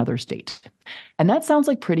with another state. And that sounds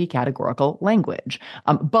like pretty categorical language.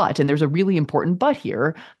 But, and there's a really important but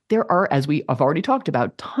here, there are, as we have already talked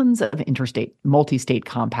about, tons of interstate, multi-state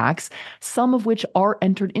compacts, some of which are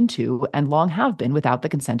entered into and long have been without the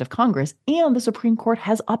consent of Congress. And the Supreme Court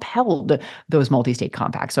has upheld those multi-state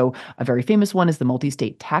compacts. So a very famous one is the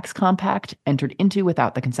Multi-State Tax Compact, entered into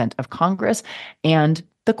without the consent of Congress. And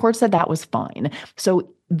the court said that was fine.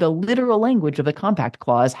 So the literal language of the Compact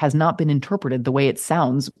Clause has not been interpreted the way it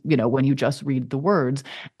sounds, when you just read the words.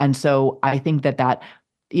 And so I think that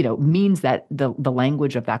means that the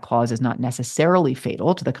language of that clause is not necessarily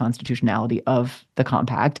fatal to the constitutionality of the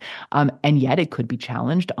compact, and yet it could be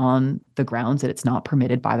challenged on the grounds that it's not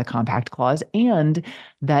permitted by the Compact Clause, and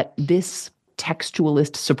that this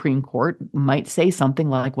textualist Supreme Court might say something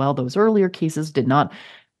like, well, those earlier cases did not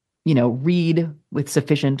read with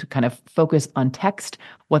sufficient kind of focus on text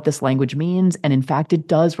what this language means. And in fact, it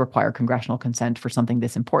does require congressional consent for something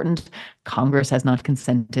this important. Congress has not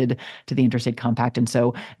consented to the interstate compact. And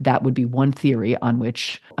so that would be one theory on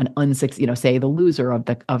which say the loser of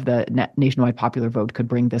the nationwide popular vote could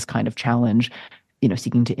bring this kind of challenge,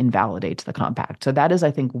 seeking to invalidate the compact. So that is,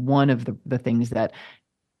 I think, one of the things that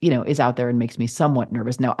is out there and makes me somewhat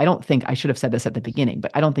nervous. Now, I don't think I should have said this at the beginning, but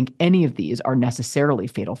I don't think any of these are necessarily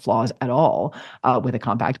fatal flaws at all with a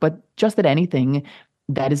compact, but just that anything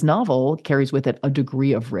that is novel carries with it a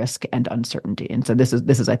degree of risk and uncertainty. And so this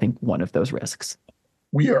is, I think, one of those risks.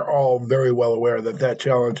 We are all very well aware that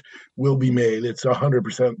challenge will be made. It's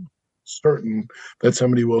 100% certain that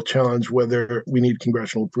somebody will challenge whether we need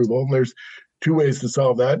congressional approval. And there's two ways to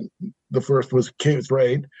solve that. The first was Kate's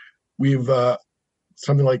right. We've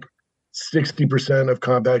something like 60% of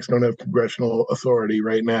compacts don't have congressional authority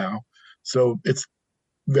right now. So it's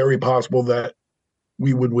very possible that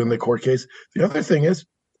we would win the court case. The other thing is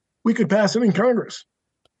we could pass it in Congress,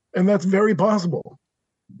 and that's very possible.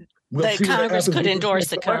 Congress could endorse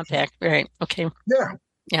the compact, right? Okay. Yeah.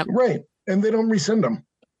 Yep. Right. And they don't rescind them.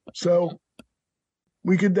 So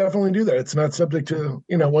we could definitely do that. It's not subject to,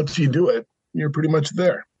 once you do it, you're pretty much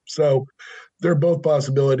there. So they're both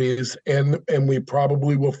possibilities, and we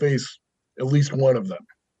probably will face at least one of them.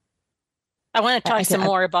 I want to talk some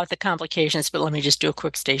more about the complications, but let me just do a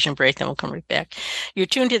quick station break, then we'll come right back. You're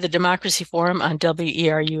tuned to the Democracy Forum on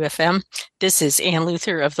WERU-FM. This is Ann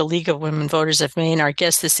Luther of the League of Women Voters of Maine. Our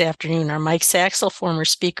guests this afternoon are Mike Saxel, former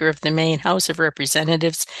Speaker of the Maine House of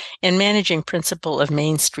Representatives and Managing Principal of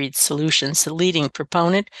Main Street Solutions, the leading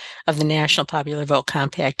proponent of the National Popular Vote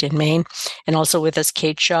Compact in Maine. And also with us,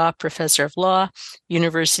 Kate Shaw, Professor of Law,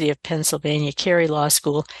 University of Pennsylvania Carey Law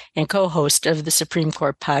School, and co-host of the Supreme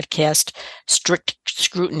Court podcast, Strict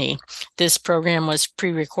Scrutiny. This program was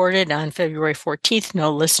pre-recorded on February 14th.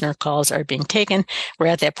 No listener calls are being taken. We're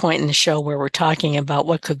at that point in the show where we're talking about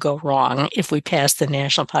what could go wrong if we pass the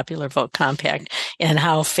National Popular Vote Compact and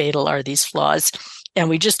how fatal are these flaws. And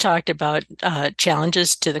we just talked about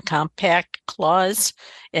challenges to the compact clause.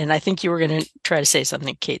 And I think you were going to try to say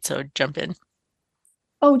something, Kate, so jump in.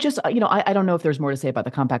 Oh, just I don't know if there's more to say about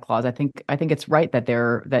the compact clause. I think it's right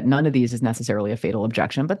that none of these is necessarily a fatal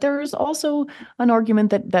objection, but there is also an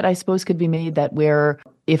argument that I suppose could be made that where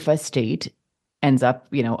if a state ends up,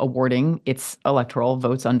 awarding its electoral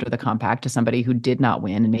votes under the compact to somebody who did not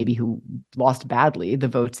win and maybe who lost badly the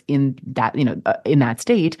votes in that, in that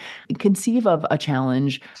state, conceive of a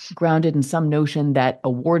challenge grounded in some notion that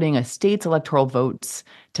awarding a state's electoral votes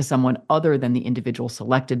to someone other than the individual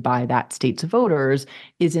selected by that state's voters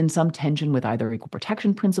is in some tension with either equal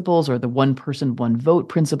protection principles or the one person, one vote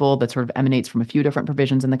principle that sort of emanates from a few different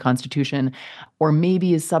provisions in the Constitution, or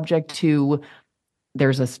maybe is subject to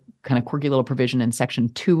there's a kind of quirky little provision in Section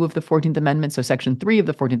 2 of the 14th Amendment. So Section 3 of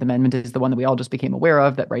the 14th Amendment is the one that we all just became aware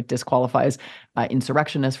of that, right, disqualifies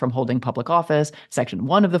insurrectionists from holding public office. Section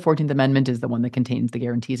 1 of the 14th Amendment is the one that contains the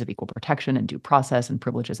guarantees of equal protection and due process and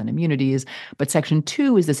privileges and immunities. But Section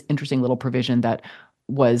 2 is this interesting little provision that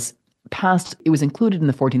was passed. It was included in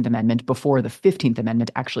the 14th Amendment before the 15th Amendment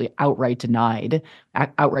actually outright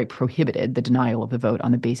prohibited the denial of the vote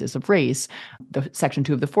on the basis of race. The Section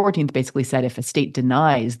 2 of the 14th basically said if a state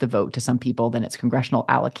denies the vote to some people, then its congressional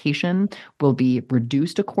allocation will be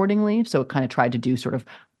reduced accordingly. So it kind of tried to do sort of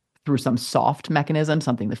through some soft mechanism,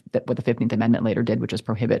 something that what the 15th Amendment later did, which is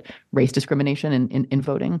prohibit race discrimination in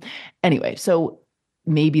voting. Anyway, so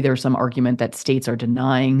maybe there's some argument that states are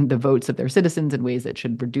denying the votes of their citizens in ways that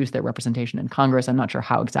should reduce their representation in Congress. I'm not sure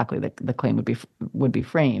how exactly the claim would be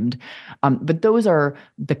framed. But those are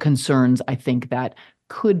the concerns I think that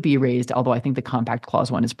could be raised, although I think the compact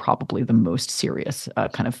clause one is probably the most serious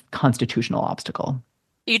kind of constitutional obstacle.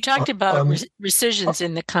 You talked about rescissions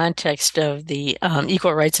in the context of the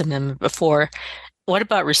Equal Rights Amendment before. What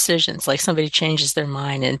about rescissions? Like somebody changes their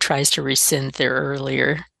mind and tries to rescind their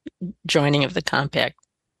earlier joining of the compact.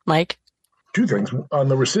 Mike? Two things. On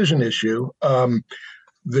the rescission issue,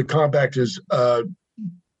 the compact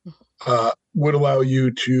would allow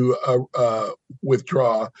you to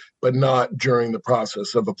withdraw, but not during the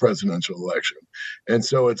process of a presidential election. And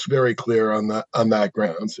so it's very clear on that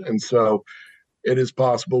grounds. And so it is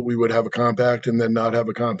possible we would have a compact and then not have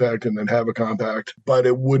a compact and then have a compact, but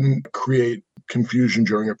it wouldn't create confusion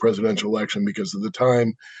during a presidential election because of the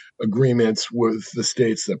time agreements with the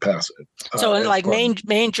states that pass it. So like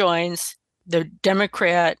Maine joins, the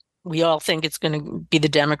Democrat, we all think it's going to be the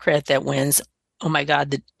Democrat that wins. Oh my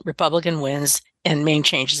God, the Republican wins and Maine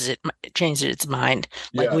changes its mind.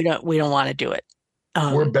 Like we don't want to do it.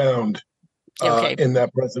 We're bound in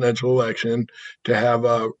that presidential election to have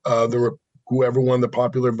whoever won the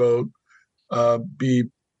popular vote be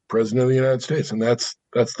president of the United States, and that's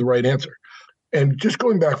the right answer. And just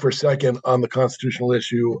going back for a second on the constitutional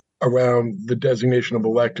issue around the designation of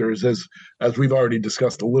electors, as we've already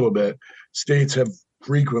discussed a little bit, states have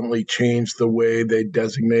frequently changed the way they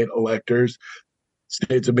designate electors.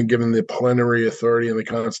 States have been given the plenary authority in the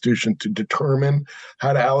Constitution to determine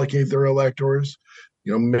how to allocate their electors.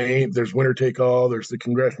 Maine, there's winner take all, there's the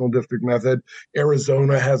congressional district method.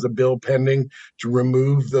 Arizona has a bill pending to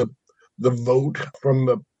remove the vote from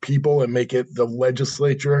the people and make it the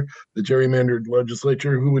legislature, the gerrymandered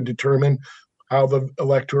legislature, who would determine how the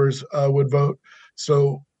electors would vote.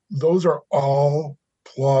 So those are all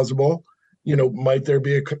plausible. Might there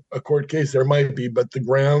be a court case? There might be, but the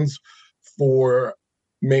grounds for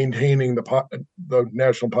maintaining the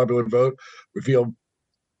national popular vote, we feel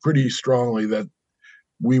pretty strongly that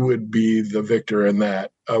we would be the victor in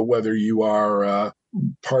that, whether you are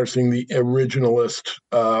parsing the originalist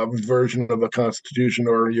version of the Constitution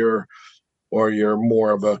or you're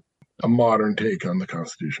more of a modern take on the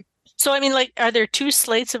Constitution. So, I mean, like, are there two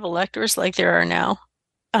slates of electors like there are now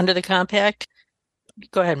under the compact?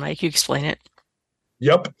 Go ahead, Mike, you explain it.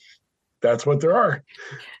 Yep, that's what there are.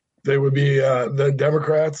 They would be, the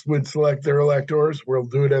Democrats would select their electors. We'll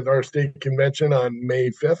do it at our state convention on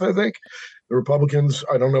May 5th, I think. The Republicans,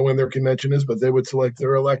 I don't know when their convention is, but they would select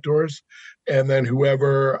their electors. And then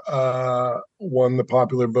whoever won the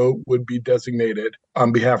popular vote would be designated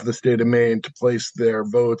on behalf of the state of Maine to place their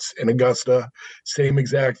votes in Augusta. Same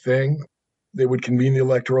exact thing. They would convene the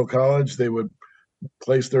Electoral College. They would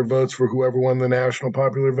place their votes for whoever won the national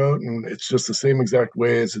popular vote. And it's just the same exact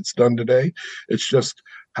way as it's done today. It's just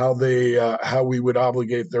how we would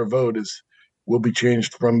obligate their vote will be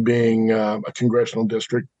changed from being a congressional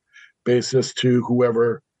district basis to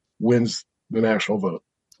whoever wins the national vote.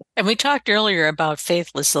 And we talked earlier about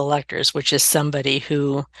faithless electors, which is somebody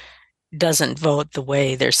who doesn't vote the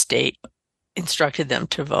way their state instructed them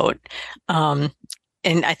to vote.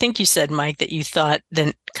 and I think you said, Mike, that you thought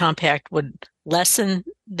the compact would lessen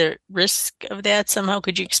the risk of that somehow.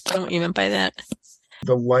 Could you explain what you meant by that?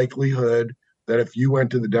 The likelihood that if you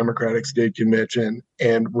went to the Democratic State Convention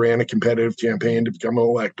and ran a competitive campaign to become an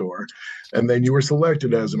elector, and then you were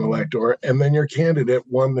selected as an elector, and then your candidate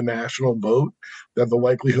won the national vote, that the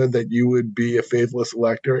likelihood that you would be a faithless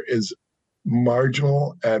elector is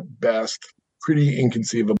marginal at best, pretty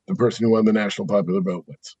inconceivable. The person who won the national popular vote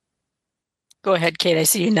wins. Go ahead, Kate. I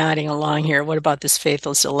see you nodding along here. What about this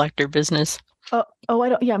faithless elector business? I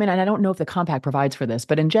don't. Yeah, I mean, and I don't know if the compact provides for this,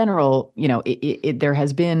 but in general, there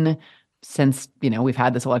has been since we've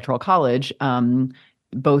had this electoral college,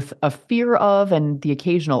 both a fear of and the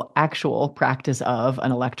occasional actual practice of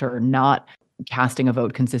an elector not casting a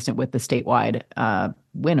vote consistent with the statewide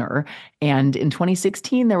winner. And in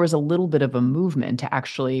 2016, there was a little bit of a movement to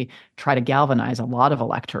actually try to galvanize a lot of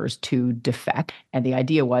electors to defect. And the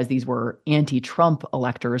idea was these were anti-Trump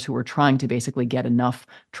electors who were trying to basically get enough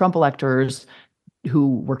Trump electors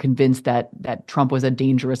who were convinced that Trump was a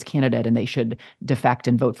dangerous candidate and they should defect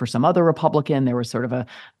and vote for some other Republican. There was sort of a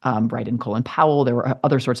right in Colin Powell. There were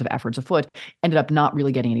other sorts of efforts afoot. Ended up not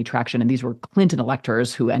really getting any traction. And these were Clinton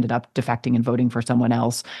electors who ended up defecting and voting for someone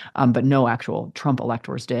else, but no actual Trump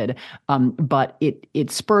electors did. But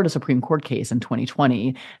it spurred a Supreme Court case in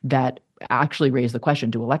 2020 that actually raised the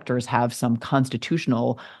question: do electors have some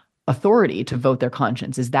constitutional authority to vote their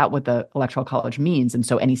conscience? Is that what the Electoral College means? And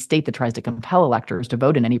so any state that tries to compel electors to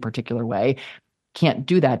vote in any particular way can't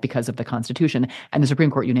do that because of the Constitution. And the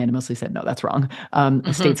Supreme Court unanimously said, no, that's wrong.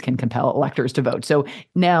 States can compel electors to vote. So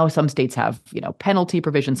now some states have, penalty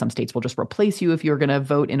provisions. Some states will just replace you if you're going to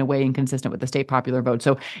vote in a way inconsistent with the state popular vote.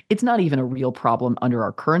 So it's not even a real problem under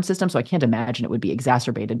our current system. So I can't imagine it would be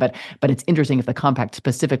exacerbated. But it's interesting if the compact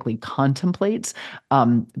specifically contemplates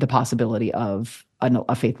the possibility of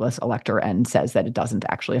a faithless elector and says that it doesn't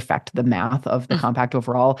actually affect the math of the compact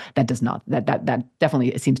overall. That does not. That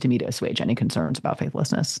definitely, it seems to me, to assuage any concerns about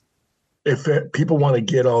faithlessness. If people want to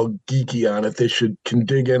get all geeky on it, they can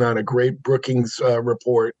dig in on a great Brookings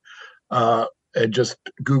report and just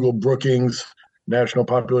Google Brookings national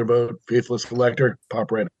popular vote faithless elector,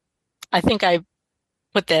 pop right up. I think I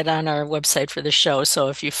put that on our website for the show. So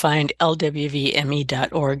if you find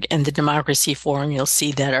lwvme.org and the Democracy Forum, you'll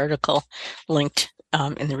see that article linked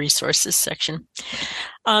in the resources section.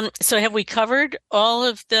 So have we covered all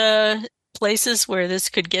of the places where this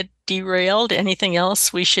could get derailed? Anything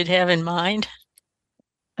else we should have in mind?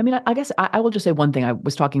 I mean, I guess I will just say one thing. I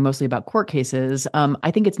was talking mostly about court cases.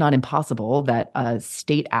 I think it's not impossible that a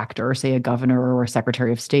state actor, say a governor or a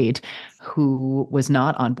secretary of state, who was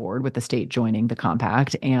not on board with the state joining the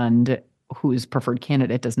compact and whose preferred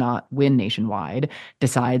candidate does not win nationwide,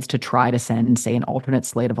 decides to try to send, say, an alternate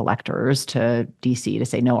slate of electors to D.C. to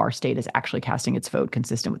say, no, our state is actually casting its vote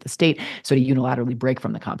consistent with the state, so to unilaterally break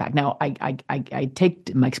from the compact. Now, I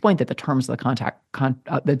take Mike's point that the terms of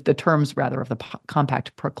the terms of the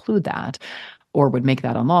compact preclude that, or would make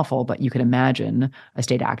that unlawful. But you could imagine a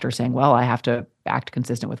state actor saying, well, I have to act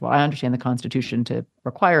consistent with what I understand the Constitution to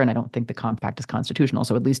require, and I don't think the compact is constitutional.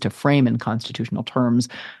 So at least to frame in constitutional terms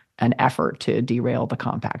an effort to derail the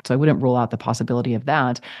compact. So I wouldn't rule out the possibility of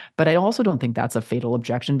that. But I also don't think that's a fatal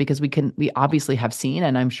objection, because we obviously have seen,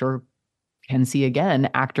 and I'm sure can see again,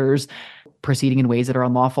 actors proceeding in ways that are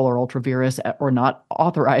unlawful or ultra vires or not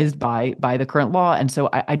authorized by the current law. And so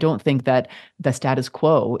I don't think that the status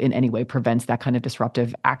quo in any way prevents that kind of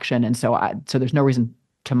disruptive action. And so there's no reason,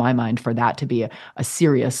 to my mind, for that to be a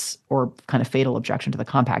serious or kind of fatal objection to the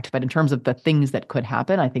compact. But in terms of the things that could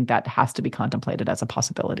happen, I think that has to be contemplated as a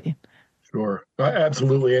possibility. Sure,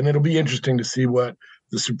 absolutely. And it'll be interesting to see what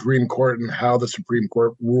the Supreme Court and how the Supreme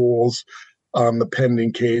Court rules on the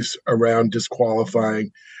pending case around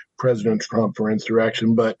disqualifying President Trump for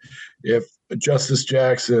insurrection. But if Justice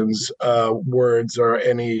Jackson's words are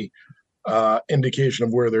any indication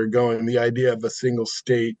of where they're going, the idea of a single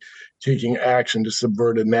state taking action to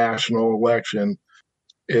subvert a national election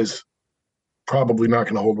is probably not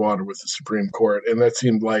going to hold water with the Supreme Court. And that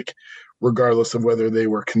seemed like, regardless of whether they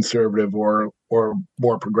were conservative or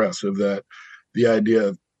more progressive, that the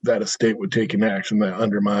idea that a state would take an action that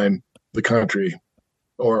undermine the country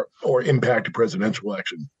or impact a presidential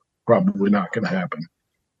election, probably not going to happen.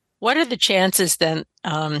 What are the chances then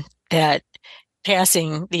that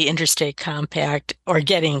passing the interstate compact or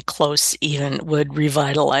getting close even would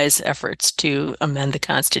revitalize efforts to amend the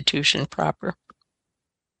Constitution proper?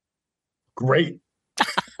 Great.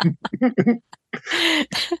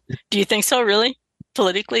 Do you think so, really?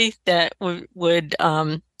 Politically, that would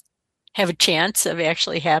have a chance of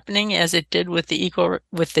actually happening, as it did with the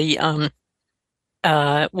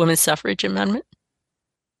women's suffrage amendment?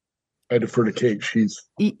 I defer to Kate.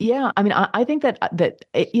 Yeah, I mean, I think that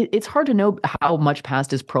it's hard to know how much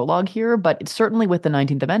past is prologue here, but certainly with the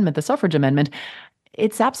 19th Amendment, the suffrage amendment,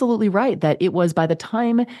 it's absolutely right that it was by the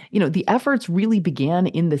time, the efforts really began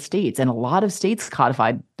in the states, and a lot of states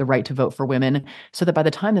codified the right to vote for women, so that by the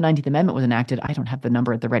time the 19th Amendment was enacted, I don't have the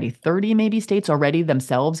number at the ready, 30 maybe states already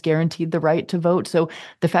themselves guaranteed the right to vote. So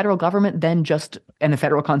the federal government and the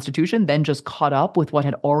federal constitution then just caught up with what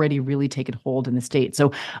had already really taken hold in the states.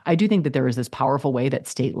 So I do think that there is this powerful way that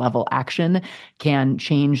state level action can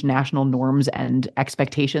change national norms and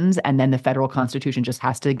expectations, and then the federal constitution just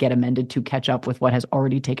has to get amended to catch up with what has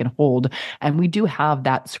already taken hold. And we do have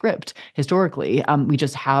that script historically. We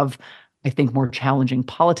just have, I think, more challenging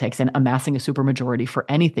politics, and amassing a supermajority for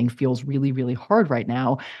anything feels really, really hard right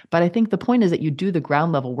now. But I think the point is that you do the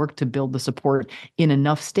ground level work to build the support in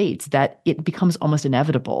enough states that it becomes almost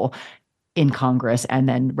inevitable in Congress, and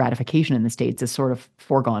then ratification in the states is sort of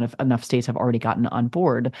foregone if enough states have already gotten on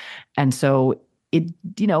board. And so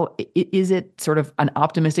is it sort of an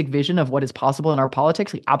optimistic vision of what is possible in our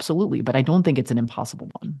politics? Absolutely. But I don't think it's an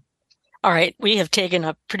impossible one. All right. We have taken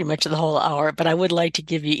up pretty much the whole hour, but I would like to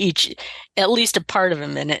give you each at least a part of a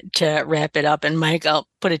minute to wrap it up. And Mike, I'll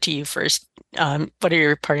put it to you first. What are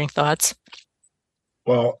your parting thoughts?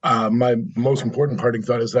 Well, my most important parting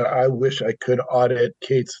thought is that I wish I could audit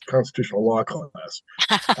Kate's constitutional law class.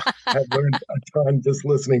 I've learned a ton just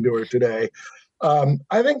listening to her today.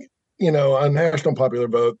 I think, on national popular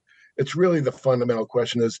vote, it's really the fundamental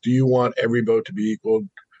question is, do you want every vote to be equal?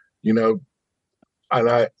 And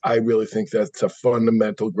I really think that's a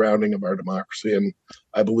fundamental grounding of our democracy, and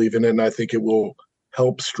I believe in it, and I think it will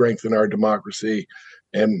help strengthen our democracy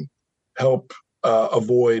and help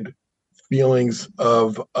avoid feelings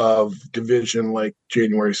of division like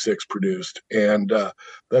January 6th produced. And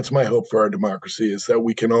that's my hope for our democracy, is that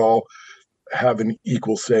we can all have an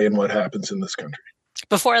equal say in what happens in this country.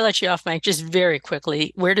 Before I let you off, Mike, just very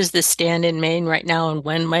quickly, where does this stand in Maine right now, and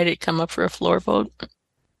when might it come up for a floor vote?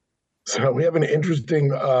 So we have an interesting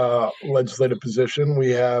legislative position.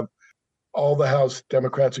 We have all the House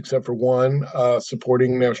Democrats except for one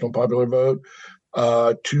supporting national popular vote,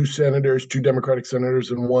 two Democratic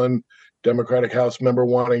senators, and one Democratic House member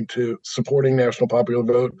supporting national popular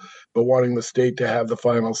vote, but wanting the state to have the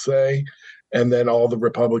final say, and then all the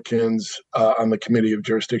Republicans on the Committee of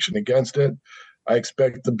Jurisdiction against it. I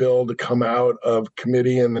expect the bill to come out of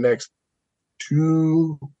committee in the next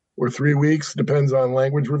 2 or 3 weeks, depends on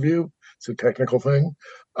language review. It's a technical thing.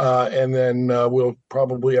 And then we'll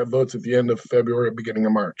probably have votes at the end of February, beginning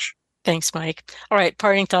of March. Thanks, Mike. All right,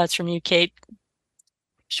 parting thoughts from you, Kate.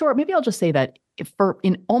 Sure. Maybe I'll just say that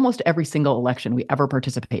in almost every single election we ever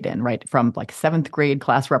participate in, right, from like 7th grade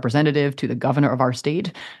class representative to the governor of our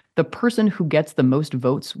state, the person who gets the most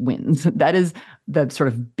votes wins. That is the sort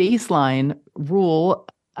of baseline rule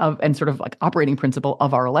and sort of like operating principle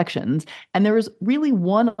of our elections. And there is really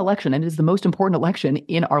one election, and it is the most important election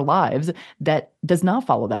in our lives, that does not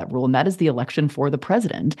follow that rule, and that is the election for the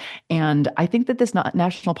president. And I think that this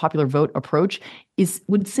national popular vote approach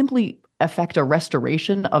would simply affect a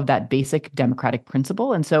restoration of that basic democratic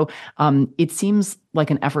principle. And so it seems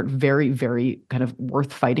like an effort very, very kind of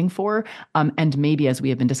worth fighting for. And maybe, as we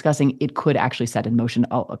have been discussing, it could actually set in motion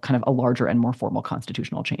a kind of a larger and more formal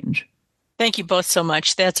constitutional change. Thank you both so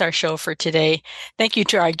much. That's our show for today. Thank you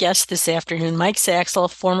to our guest this afternoon, Mike Saxel,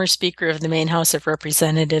 former Speaker of the Maine House of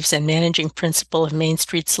Representatives and Managing Principal of Main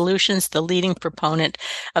Street Solutions, the leading proponent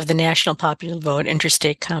of the National Popular Vote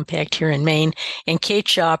Interstate Compact here in Maine, and Kate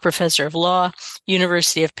Shaw, Professor of Law,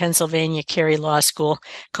 University of Pennsylvania Carey Law School,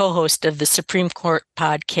 co-host of the Supreme Court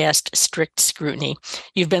podcast, Strict Scrutiny.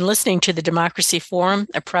 You've been listening to the Democracy Forum,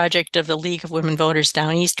 a project of the League of Women Voters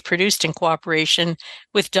Down East, produced in cooperation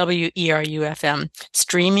with WERU-FM,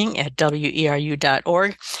 streaming at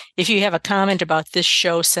weru.org. If you have a comment about this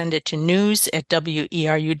show, send it to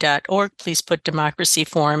news@weru.org. Please put Democracy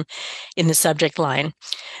Forum in the subject line.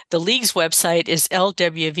 The League's website is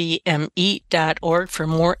lwvme.org for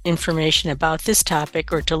more information about this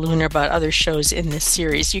topic or to learn about other shows in this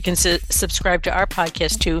series. You can subscribe to our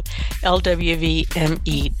podcast to lwvme.org.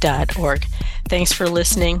 Thanks for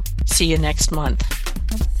listening. See you next month.